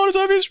 oh my God, it's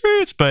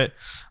ivstreets, but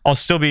I'll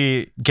still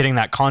be getting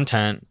that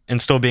content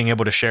and still being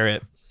able to share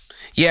it.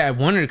 Yeah, I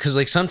wonder, because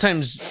like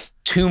sometimes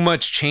too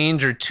much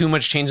change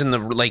in the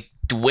like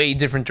way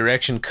different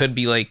direction could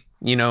be like,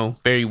 you know,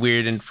 very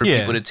weird and for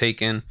people to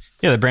take in.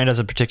 Yeah, the brand has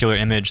a particular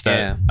image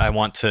that I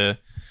want to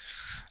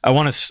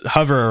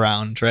hover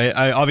around, right?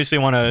 I obviously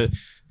want to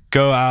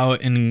go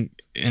out and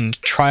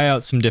try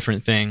out some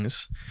different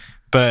things,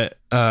 but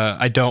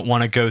I don't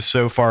want to go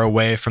so far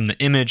away from the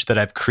image that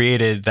I've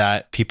created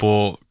that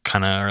people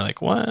kind of are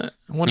like, what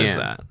is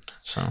that?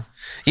 So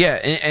yeah,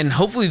 and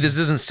hopefully this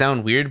doesn't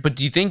sound weird, but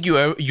do you think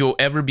you'll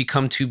ever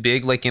become too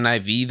big, like in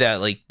IV, that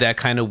like that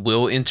kind of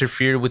will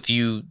interfere with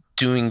you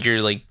doing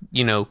your, like,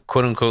 you know,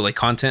 quote unquote like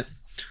content?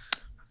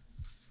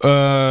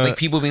 Like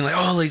people being like,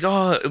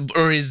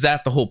 or is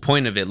that the whole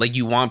point of it? Like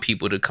you want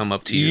people to come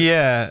up to you?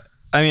 Yeah.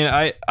 I mean,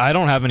 I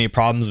don't have any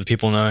problems with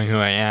people knowing who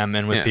I am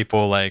and with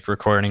people like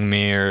recording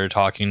me or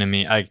talking to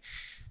me.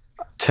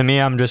 To me,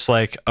 I'm just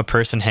like a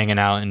person hanging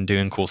out and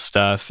doing cool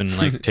stuff and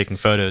like taking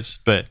photos.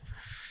 But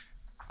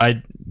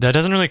that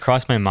doesn't really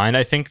cross my mind.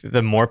 I think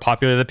the more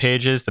popular the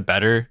page is, the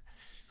better.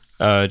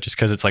 Just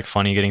because it's like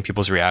funny getting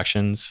people's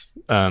reactions.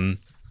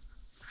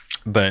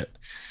 But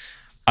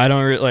I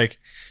don't really like,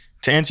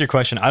 to answer your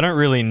question, I don't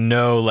really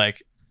know,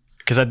 like,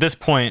 because at this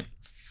point,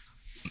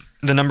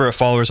 the number of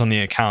followers on the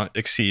account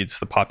exceeds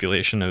the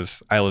population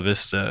of Isla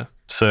Vista.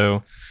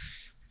 So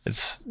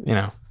it's, you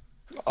know,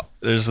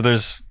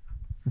 there's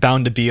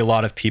bound to be a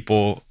lot of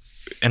people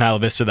in Isla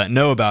Vista that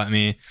know about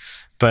me.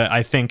 But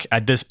I think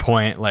at this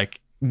point, like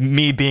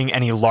me being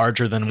any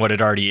larger than what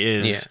it already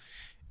is,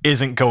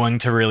 isn't going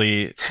to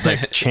really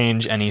like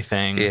change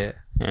anything.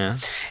 Yeah.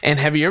 And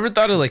have you ever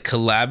thought of like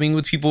collabing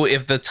with people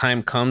if the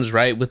time comes,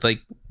 right? With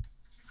like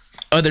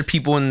other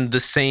people in the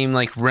same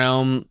like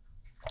realm,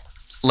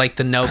 like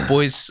the Nelk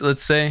Boys,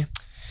 let's say.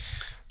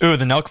 Ooh,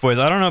 the Nelk Boys.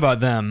 I don't know about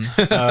them.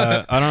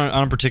 I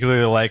don't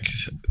particularly like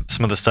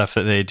some of the stuff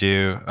that they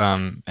do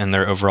and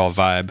their overall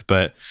vibe,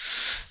 but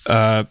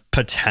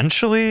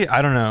potentially,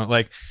 I don't know.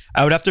 Like,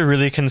 I would have to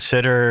really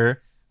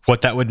consider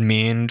what that would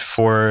mean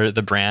for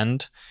the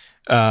brand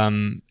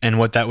and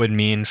what that would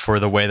mean for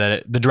the way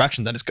that the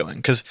direction that it's going.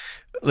 Because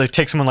like,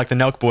 take someone like the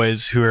Nelk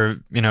Boys, who are,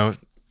 you know,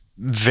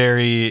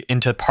 very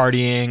into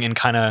partying and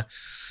kind of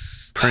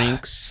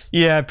pranks.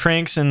 Yeah,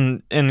 pranks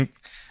and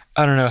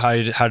I don't know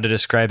how to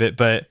describe it,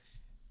 but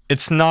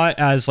it's not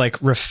as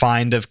like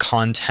refined of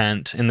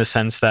content in the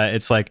sense that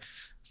it's like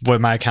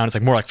what my account is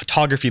like more like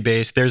photography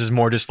based. Theirs is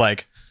more just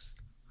like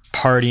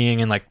partying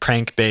and like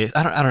prank based.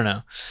 I don't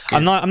know. Yeah.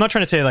 I'm not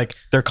trying to say like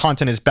their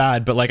content is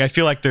bad, but like I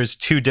feel like there's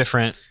two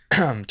different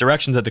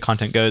directions that the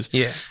content goes.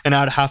 Yeah. And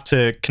I'd have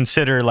to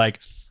consider like,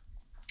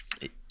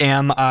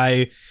 am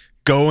I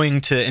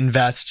going to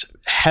invest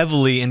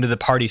heavily into the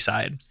party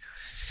side?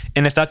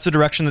 And if that's the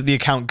direction that the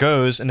account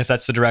goes, and if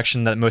that's the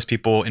direction that most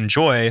people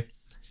enjoy,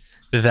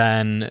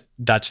 then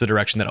that's the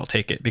direction that I'll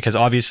take it. Because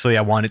obviously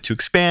I want it to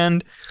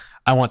expand.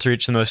 I want to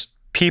reach the most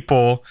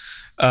people.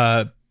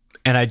 And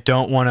I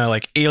don't want to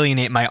like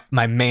alienate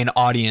my main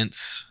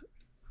audience,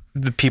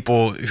 the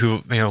people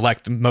who, you know,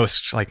 like the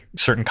most like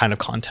certain kind of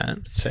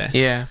content, say.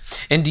 Yeah.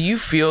 And do you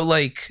feel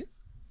like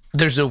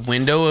there's a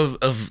window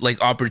of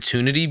like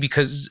opportunity,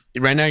 because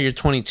right now you're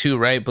 22,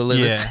 right? But like,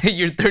 let's say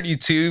you're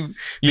 32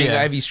 being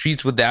Ivy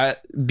Streets, would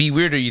that be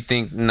weird, or you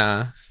think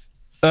nah?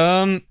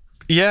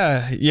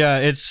 Yeah,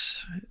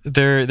 it's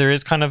there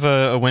is kind of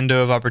a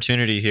window of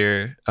opportunity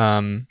here.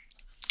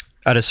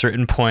 At a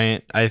certain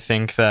point, I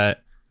think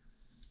that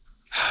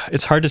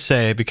it's hard to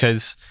say,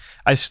 because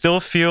I still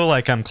feel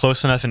like I'm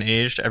close enough in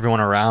age to everyone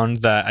around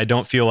that I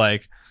don't feel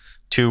like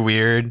too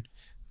weird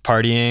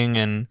partying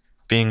and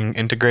being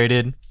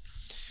integrated.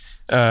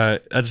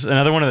 That's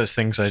another one of those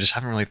things I just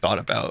haven't really thought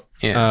about.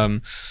 Yeah.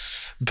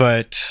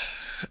 But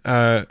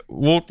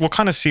we'll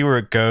kind of see where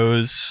it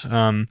goes.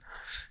 I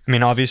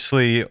mean,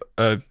 obviously,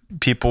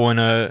 people in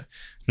a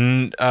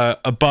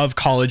above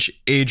college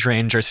age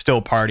range are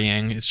still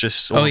partying. It's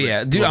just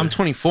dude, I'm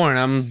 24 and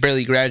I'm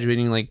barely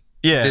graduating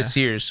this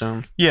year.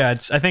 So I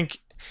think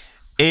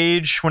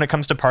age when it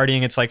comes to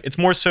partying, it's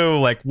more so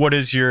like what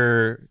is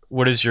your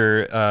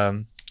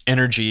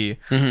energy?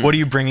 Mm-hmm. What are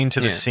you bringing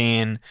to the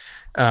scene?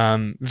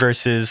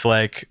 Versus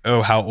like,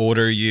 oh, how old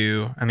are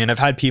you? I mean, I've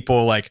had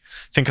people like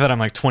think that I'm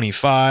like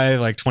 25,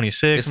 like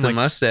 26. It's the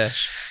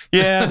mustache.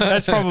 Yeah,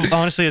 that's probably,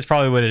 honestly, it's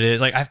probably what it is.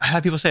 Like, I've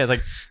had people say,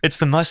 like, it's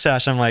the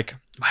mustache. I'm like,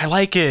 I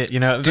like it, you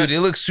know? Dude, it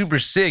looks super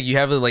sick. You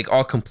have it like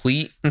all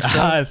complete and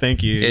stuff.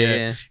 Thank you.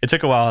 Yeah. It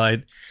took a while.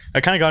 I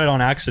kind of got it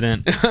on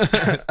accident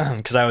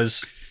because I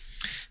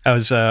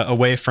was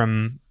away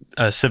from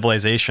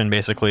civilization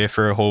basically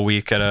for a whole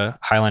week at a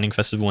highlining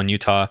festival in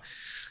Utah.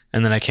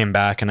 And then I came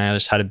back and I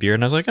just had a beard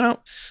and I was like, I'm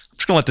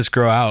just going to let this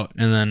grow out.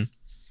 And then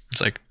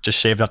it's like just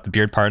shaved off the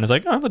beard part and I was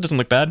like, oh, that doesn't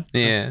look bad.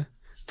 So, yeah.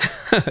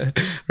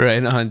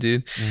 Right on,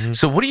 dude. Mm-hmm.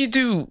 So what do you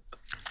do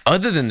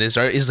other than this?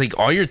 Is like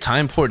all your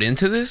time poured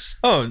into this?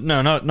 Oh,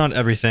 no, not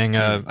everything.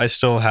 I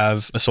still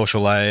have a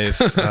social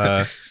life.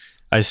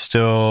 I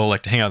still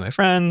like to hang out with my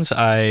friends.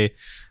 I'd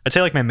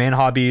say like my main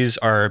hobbies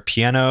are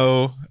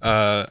piano,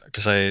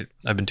 because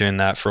I've been doing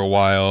that for a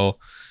while.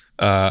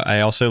 I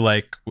also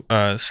like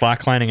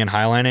slacklining and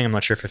highlining. I'm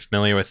not sure if you're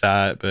familiar with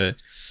that,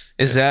 but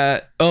is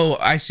that? Oh,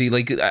 I see.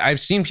 Like I've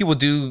seen people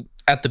do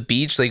at the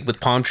beach, like with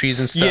palm trees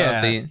and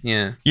stuff.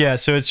 Yeah.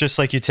 So it's just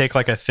like you take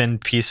like a thin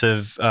piece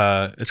of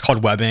it's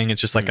called webbing. It's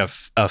just like a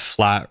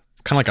flat,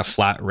 kind of like a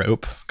flat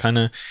rope, kind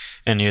of,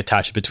 and you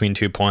attach it between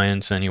 2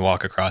 points and you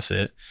walk across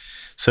it.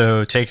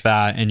 So take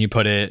that and you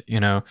put it,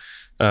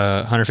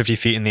 150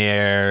 feet in the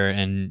air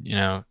and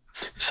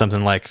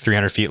something like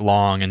 300 feet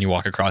long, and you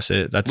walk across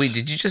it. Wait,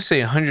 did you just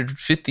say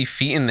 150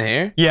 feet in the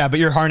air? Yeah, but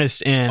you're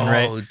harnessed in,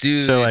 right? Oh,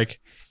 dude. So like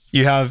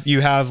you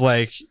have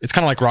like, it's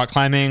kind of like rock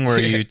climbing where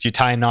you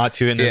tie a knot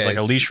to it and there's like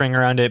a leash ring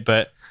around it.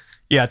 But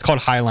yeah, it's called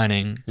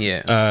highlining.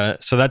 Yeah.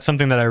 So that's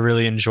something that I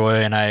really enjoy,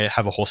 and I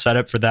have a whole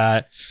setup for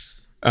that.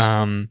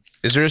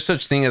 Is there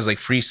such thing as like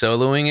free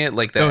soloing it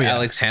like that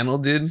Alex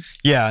Hanel did?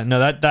 Yeah, no,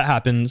 that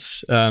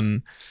happens.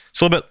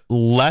 It's a little bit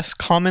less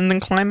common than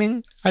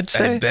climbing, I'd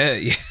say. I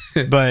bet, yeah.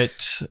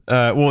 But,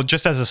 well,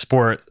 just as a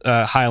sport,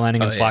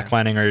 highlining and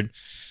slacklining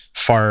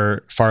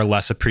are far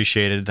less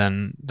appreciated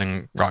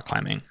than rock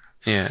climbing.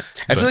 Yeah.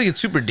 I feel like it's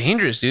super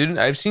dangerous, dude.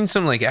 I've seen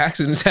some like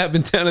accidents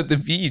happen down at the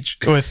beach.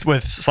 With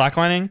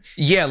slacklining?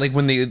 Yeah, like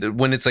when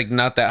it's like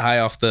not that high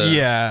off the...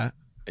 Yeah.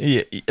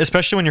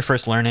 Especially when you're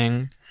first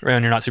learning, right,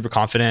 when you're not super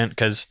confident,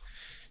 because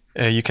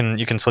you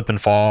can slip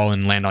and fall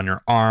and land on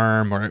your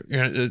arm, or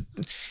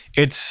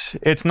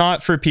it's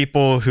not for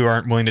people who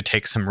aren't willing to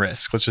take some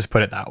risk. Let's just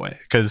put it that way,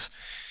 because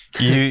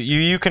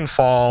you can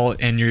fall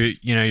and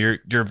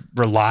you're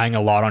relying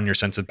a lot on your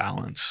sense of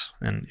balance,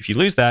 and if you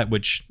lose that,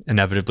 which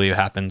inevitably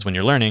happens when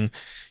you're learning,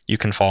 you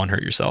can fall and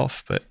hurt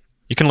yourself. But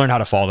you can learn how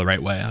to fall the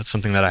right way. That's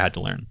something that I had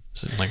to learn.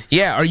 So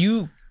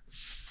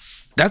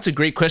that's a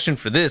great question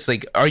for this.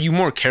 Like, are you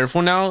more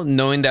careful now,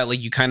 knowing that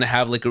like you kind of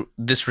have like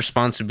this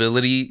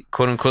responsibility,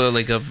 quote unquote,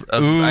 like of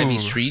Ivy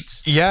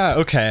Streets? Yeah.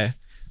 Okay.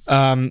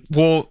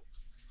 Well,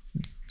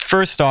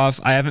 first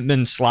off, I haven't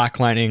been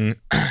slacklining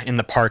in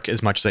the park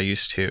as much as I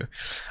used to.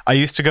 I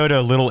used to go to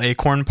a little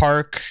Acorn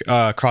Park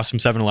across from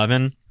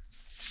 7-Eleven,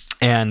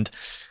 and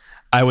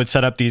I would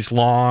set up these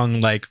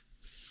long, like,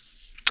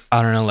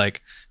 I don't know,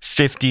 like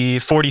 50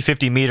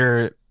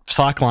 meter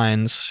slack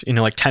lines,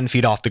 like 10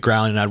 feet off the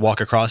ground, and I'd walk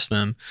across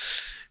them.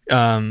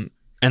 And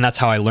that's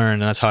how I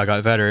learned, and that's how I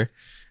got better.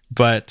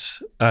 But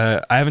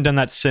I haven't done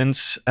that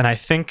since. And I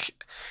think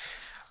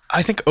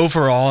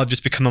overall I've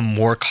just become a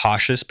more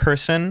cautious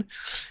person.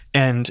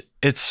 And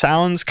it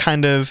sounds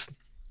kind of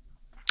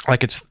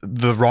like it's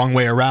the wrong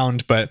way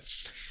around, but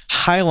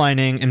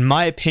highlining, in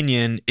my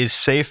opinion, is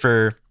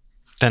safer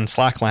than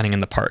slacklining in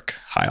the park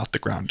high off the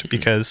ground,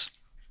 because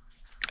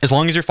as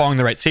long as you're following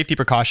the right safety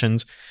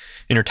precautions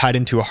and you're tied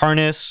into a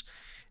harness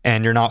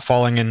and you're not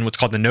falling in what's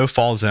called the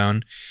no-fall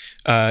zone,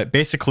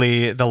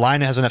 basically the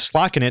line has enough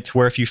slack in it to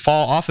where if you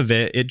fall off of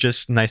it, it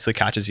just nicely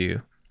catches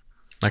you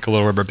like a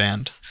little rubber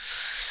band.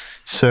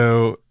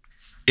 So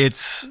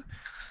it's,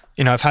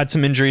 I've had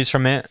some injuries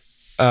from it,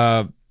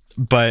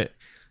 but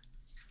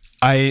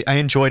I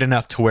enjoyed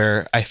enough to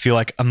where I feel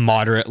like a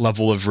moderate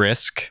level of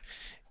risk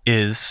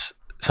is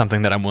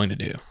something that I'm willing to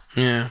do.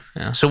 Yeah.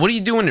 So what do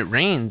you do when it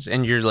rains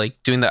and you're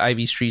like doing the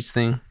Ivy Streets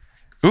thing?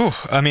 Ooh,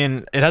 I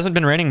mean, it hasn't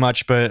been raining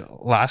much,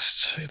 but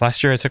last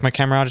year I took my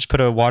camera out, just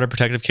put a water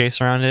protective case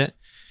around it.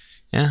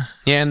 Yeah.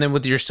 Yeah, and then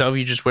with yourself,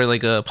 you just wear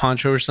like a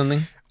poncho or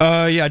something?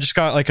 Yeah, I just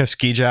got like a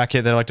ski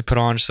jacket that I like to put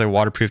on, just like a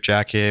waterproof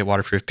jacket,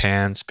 waterproof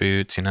pants,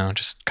 boots,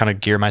 just kind of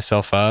gear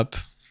myself up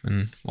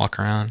and walk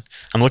around.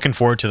 I'm looking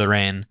forward to the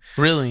rain.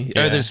 Really?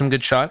 Yeah. Are there some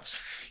good shots?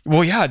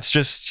 Well, yeah, it's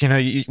just,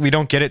 we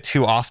don't get it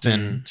too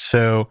often.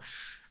 So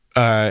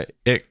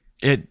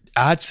it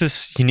adds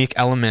this unique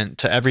element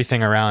to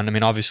everything around. I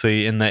mean,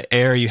 obviously in the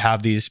air, you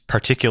have these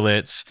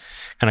particulates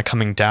kind of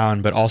coming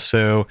down, but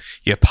also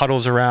you have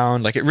puddles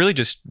around. Like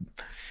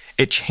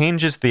it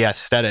changes the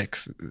aesthetic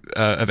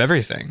of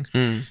everything.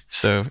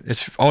 So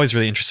it's always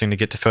really interesting to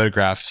get to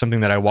photograph something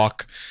that I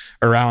walk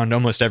around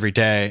almost every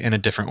day in a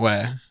different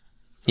way.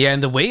 Yeah,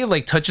 and the way it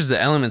like touches the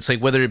elements, like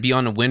whether it be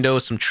on a window,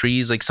 some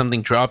trees, like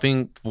something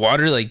dropping,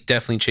 water, like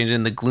definitely changing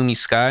in the gloomy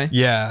sky.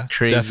 Yeah,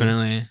 crazy.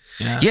 Definitely.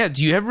 Yeah.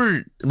 Do you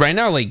ever, right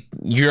now, like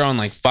you're on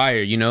like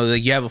fire,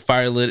 like you have a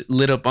fire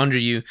lit up under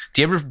you.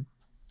 Do you ever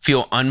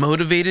feel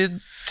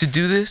unmotivated to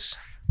do this?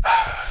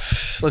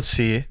 Let's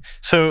see.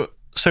 So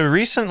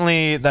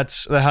recently that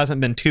hasn't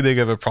been too big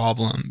of a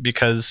problem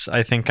because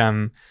I think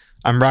I'm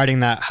riding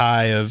that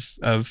high of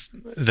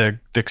the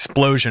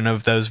explosion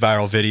of those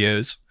viral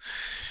videos.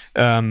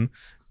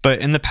 But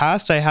in the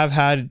past I have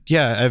had,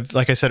 I've,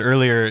 like I said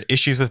earlier,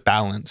 issues with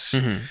balance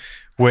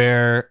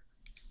where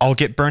I'll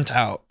get burnt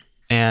out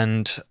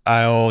and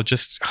I'll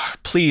just,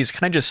 please,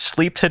 can I just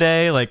sleep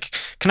today? Like,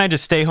 can I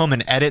just stay home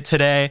and edit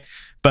today?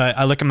 But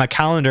I look at my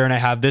calendar and I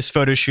have this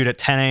photo shoot at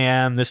 10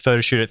 a.m., this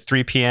photo shoot at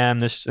 3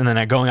 p.m., and then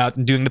I'm going out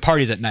and doing the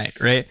parties at night,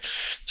 right?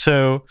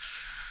 So,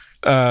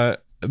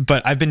 but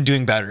I've been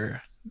doing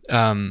better.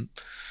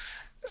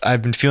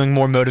 I've been feeling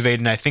more motivated,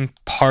 and I think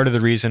part of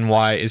the reason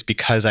why is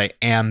because I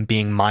am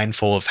being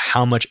mindful of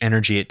how much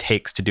energy it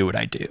takes to do what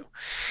I do.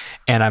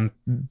 And I'm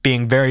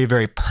being very,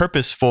 very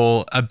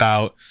purposeful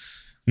about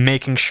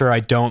making sure I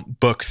don't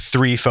book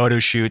 3 photo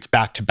shoots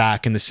back to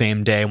back in the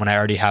same day when I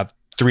already have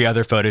 3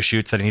 other photo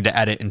shoots that I need to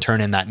edit and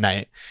turn in that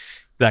night.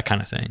 That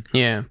kind of thing.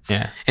 Yeah.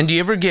 Yeah. And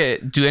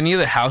do any of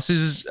the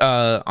houses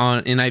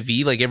in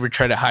IV like ever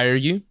try to hire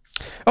you?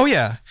 Oh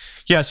yeah.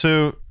 Yeah.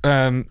 So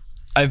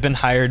I've been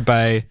hired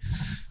by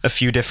a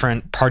few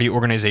different party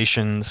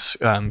organizations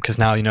because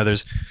now,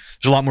 there's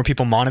a lot more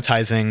people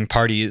monetizing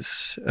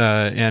parties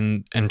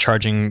and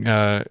charging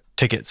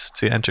tickets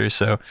to enter.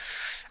 So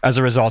as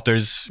a result,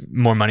 there's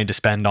more money to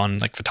spend on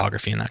like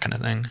photography and that kind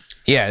of thing.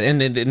 Yeah. And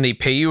they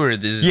pay you, or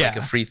this is like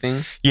a free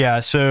thing?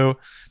 Yeah. So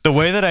the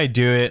way that I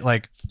do it,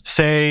 like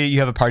say you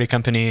have a party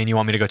company and you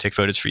want me to go take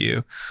photos for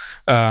you.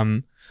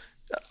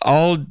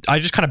 I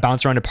just kind of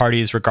bounce around to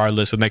parties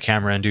regardless with my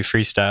camera and do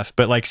free stuff.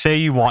 But like, say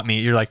you want me,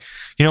 you're like,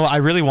 I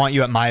really want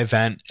you at my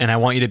event and I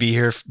want you to be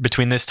here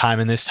between this time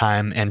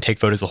and take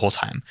photos the whole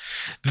time.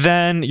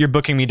 Then you're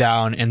booking me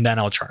down and then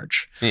I'll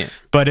charge. Yeah.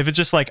 But if it's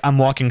just like I'm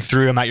walking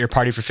through, I'm at your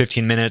party for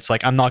 15 minutes,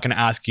 like I'm not going to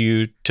ask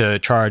you to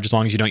charge as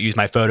long as you don't use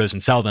my photos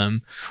and sell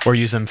them or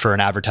use them for an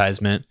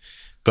advertisement.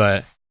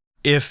 But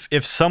if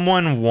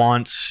someone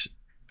wants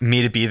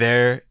me to be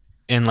there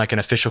in like an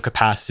official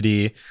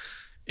capacity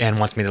and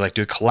wants me to like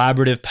do a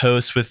collaborative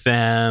post with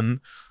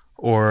them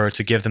or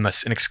to give them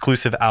an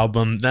exclusive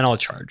album, then I'll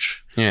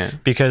charge. Yeah.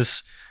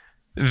 Because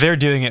they're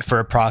doing it for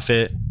a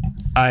profit.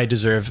 I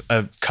deserve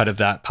a cut of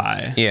that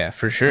pie. Yeah,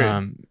 for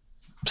sure.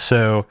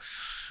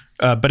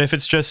 But if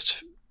it's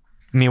just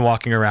me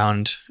walking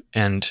around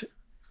and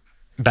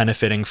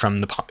benefiting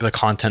from the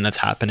content that's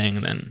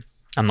happening, then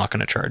I'm not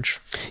going to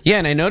charge. Yeah.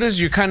 And I noticed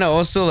you're kind of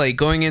also like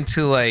going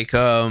into like,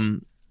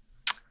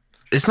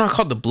 it's not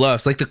called the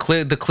bluffs, like the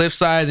cliff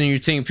sides, and you're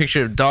taking a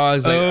picture of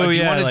dogs. Like, do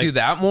you want to do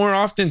that more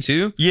often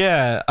too?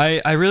 Yeah,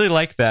 I really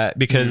like that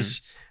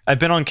because I've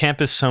been on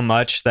campus so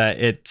much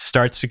that it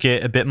starts to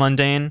get a bit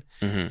mundane,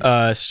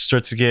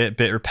 starts to get a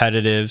bit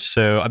repetitive.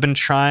 So I've been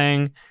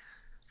trying,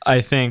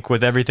 I think,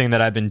 with everything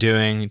that I've been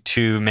doing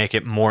to make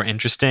it more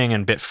interesting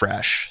and a bit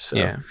fresh.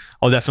 So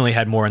I'll definitely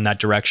head more in that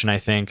direction, I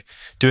think,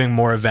 doing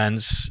more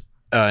events,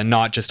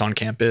 not just on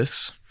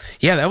campus.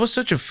 Yeah, that was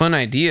such a fun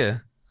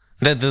idea.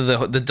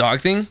 The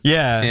dog thing?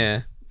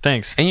 Yeah.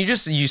 Thanks. And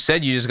you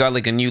said you just got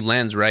like a new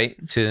lens, right?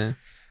 For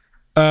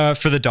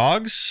the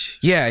dogs?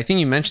 Yeah, I think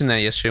you mentioned that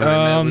yesterday.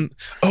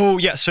 Oh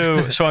yeah.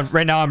 So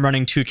right now I'm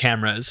running 2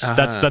 cameras.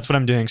 That's what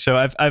I'm doing. So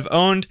I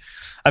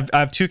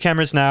have 2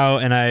 cameras now,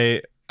 and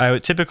I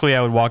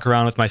would walk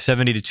around with my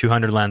 70 to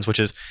 200 lens,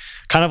 which is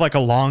kind of like a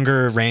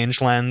longer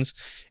range lens.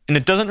 And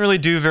it doesn't really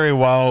do very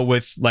well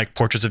with like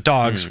portraits of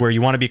dogs where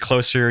you want to be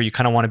closer. You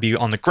kind of want to be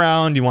on the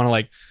ground. You want to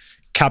like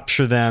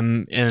capture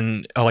them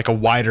in like a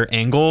wider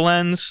angle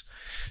lens.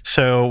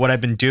 So what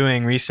I've been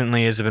doing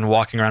recently is I've been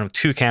walking around with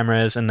 2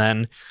 cameras, and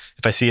then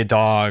if I see a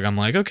dog, I'm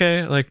like,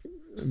 okay, like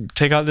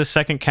take out this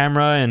second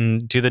camera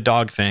and do the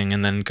dog thing,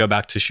 and then go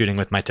back to shooting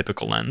with my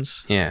typical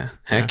lens. Yeah,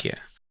 heck yeah.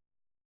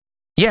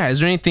 Yeah, is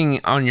there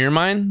anything on your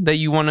mind that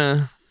you want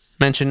to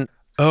mention?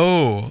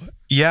 Oh,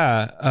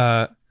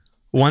 yeah.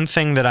 one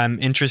thing that I'm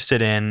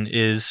interested in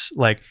is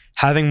like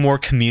having more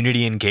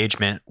community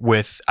engagement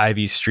with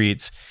Ivy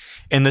Streets,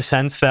 in the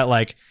sense that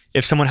like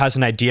if someone has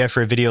an idea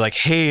for a video, like,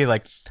 hey,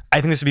 like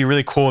I think this would be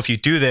really cool if you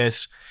do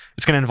this.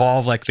 It's going to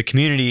involve like the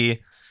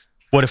community.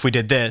 What if we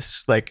did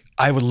this? Like,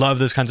 I would love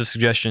those kinds of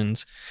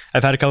suggestions.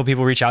 I've had a couple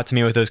people reach out to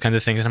me with those kinds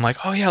of things, and I'm like,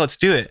 oh yeah, let's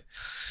do it.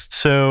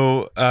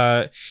 So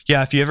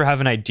yeah, if you ever have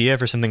an idea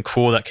for something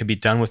cool that could be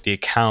done with the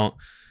account,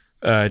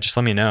 just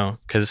let me know,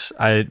 because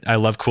I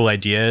love cool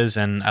ideas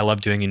and I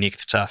love doing unique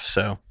stuff.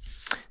 So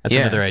that's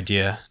another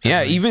idea.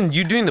 Yeah, even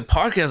you doing the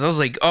podcast, I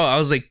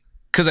was like,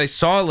 because I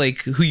saw like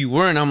who you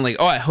were, and I'm like,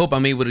 oh, I hope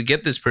I'm able to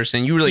get this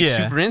person. You were like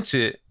super into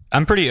it.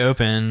 I'm pretty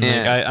open.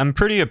 Yeah. Like, I'm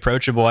pretty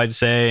approachable, I'd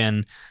say,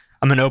 and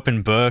I'm an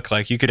open book.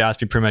 Like you could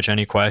ask me pretty much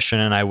any question,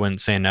 and I wouldn't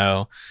say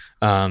no.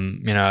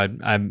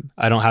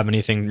 I don't have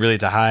anything really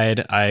to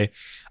hide. I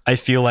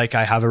feel like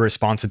I have a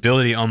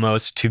responsibility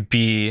almost to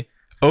be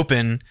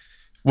open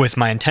with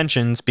my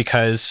intentions,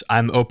 because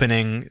I'm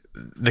opening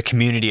the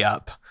community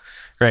up,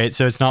 right?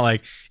 So it's not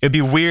like, it'd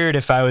be weird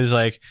if I was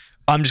like,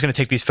 I'm just going to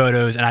take these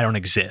photos and I don't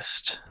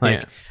exist.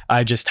 Like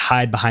I just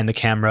hide behind the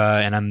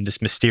camera and I'm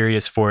this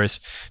mysterious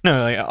force.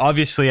 No, like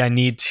obviously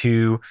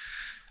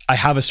I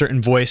have a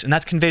certain voice, and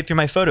that's conveyed through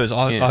my photos,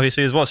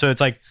 obviously as well. So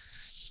it's like,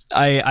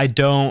 I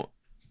don't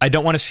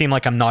want to seem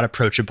like I'm not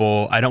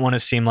approachable. I don't want to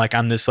seem like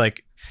I'm this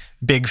like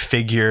big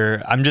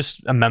figure. I'm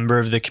just a member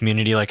of the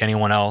community like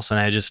anyone else, and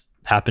I just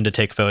happen to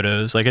take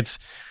photos. Like it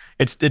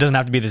doesn't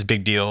have to be this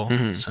big deal.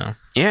 Mm-hmm. So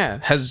yeah,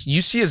 has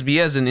UCSB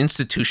as an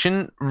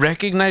institution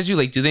recognized you?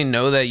 Like, do they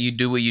know that you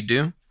do what you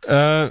do?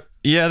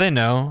 Yeah, they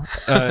know.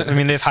 I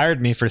mean, they've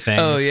hired me for things.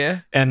 Oh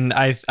yeah, and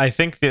I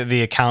think that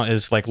the account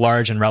is like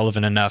large and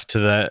relevant enough to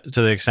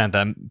the extent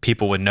that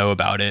people would know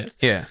about it.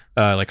 Yeah,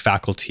 like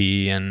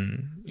faculty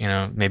and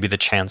maybe the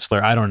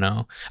chancellor. I don't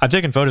know. I've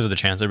taken photos of the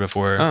chancellor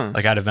before,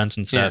 like at events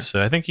and stuff. Yeah.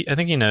 So I think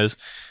he knows.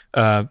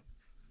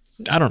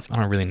 I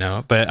don't really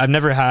know, but I've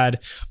never had.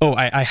 Oh,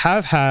 I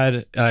have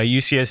had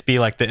UCSB,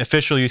 like the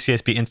official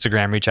UCSB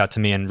Instagram, reach out to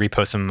me and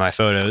repost some of my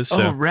photos.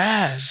 So oh,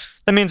 rad.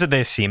 That means that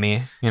they see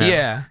me.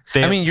 Yeah.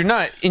 I mean, you're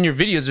not in your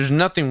videos. There's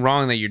nothing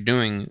wrong that you're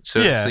doing. So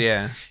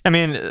yeah. I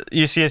mean,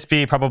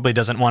 UCSB probably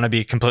doesn't want to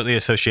be completely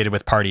associated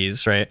with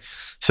parties, right?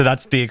 So I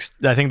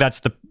think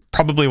that's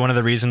probably one of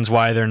the reasons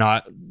why they're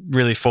not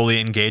really fully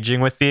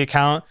engaging with the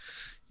account,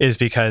 is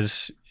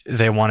because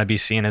they want to be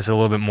seen as a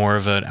little bit more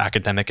of an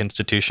academic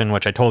institution,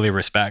 which I totally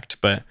respect.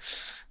 But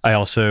I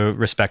also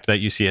respect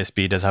that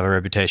UCSB does have a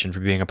reputation for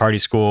being a party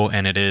school,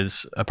 and it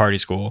is a party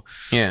school.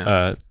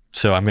 Yeah.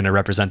 So I'm going to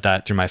represent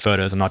that through my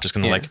photos. I'm not just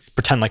going to like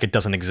pretend like it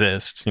doesn't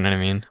exist. You know what I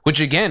mean? Which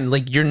again,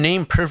 like your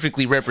name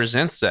perfectly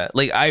represents that.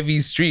 Like Ivy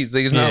Streets,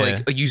 like it's not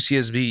like a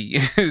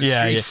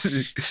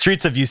UCSB.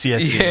 Streets of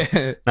UCSB.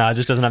 Yeah. No, it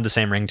just doesn't have the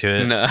same ring to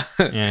it. No.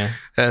 Yeah.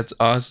 That's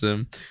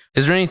awesome.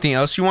 Is there anything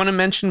else you want to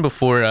mention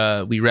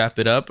before we wrap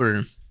it up,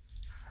 or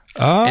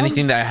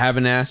anything that I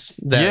haven't asked?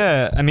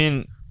 Yeah, I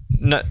mean,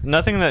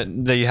 nothing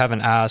that you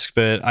haven't asked,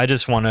 but I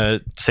just want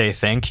to say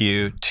thank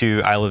you to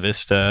Isla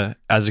Vista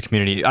as a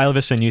community. Isla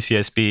Vista and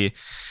UCSB.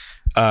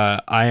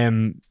 I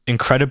am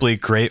incredibly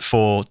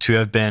grateful to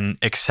have been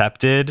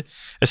accepted,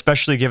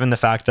 especially given the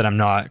fact that I'm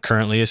not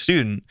currently a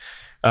student,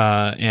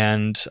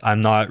 and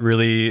I'm not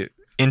really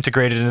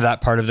integrated into that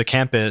part of the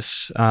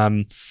campus.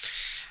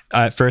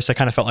 At first, I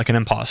kind of felt like an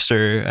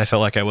imposter. I felt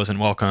like I wasn't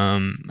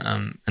welcome,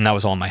 and that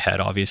was all in my head,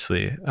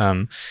 obviously.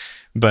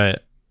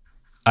 But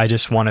I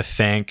just want to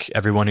thank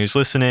everyone who's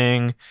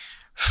listening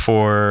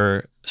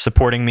for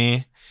supporting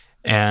me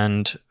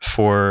and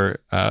for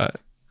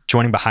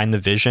joining behind the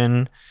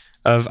vision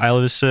of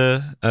Isla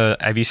Vista,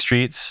 Ivy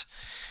Streets,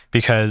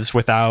 because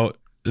without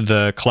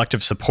the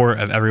collective support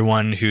of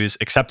everyone who's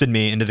accepted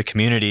me into the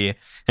community and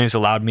who's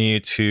allowed me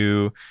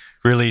to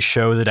really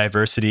show the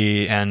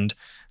diversity and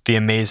the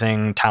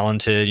amazing,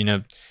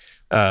 talented,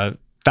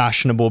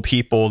 fashionable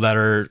people that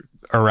are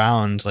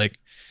around, like,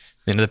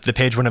 the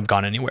page wouldn't have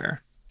gone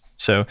anywhere.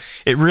 So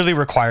it really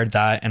required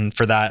that. And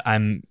for that,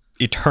 I'm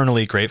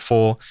eternally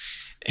grateful.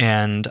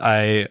 And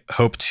I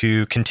hope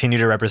to continue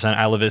to represent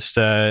Isla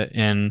Vista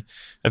in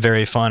a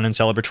very fun and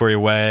celebratory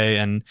way,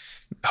 and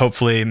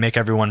hopefully make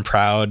everyone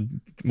proud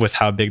with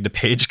how big the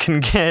page can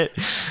get.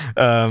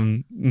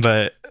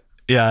 But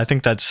yeah, I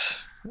think that's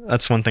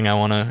one thing I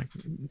want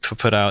to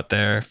put out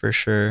there for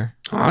sure.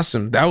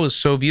 Awesome. That was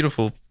so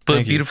beautiful.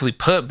 Beautifully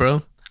put,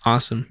 bro.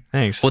 Awesome.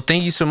 Thanks. Well,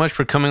 thank you so much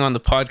for coming on the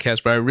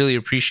podcast, bro. I really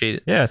appreciate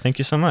it. Yeah, thank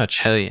you so much.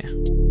 Hell yeah.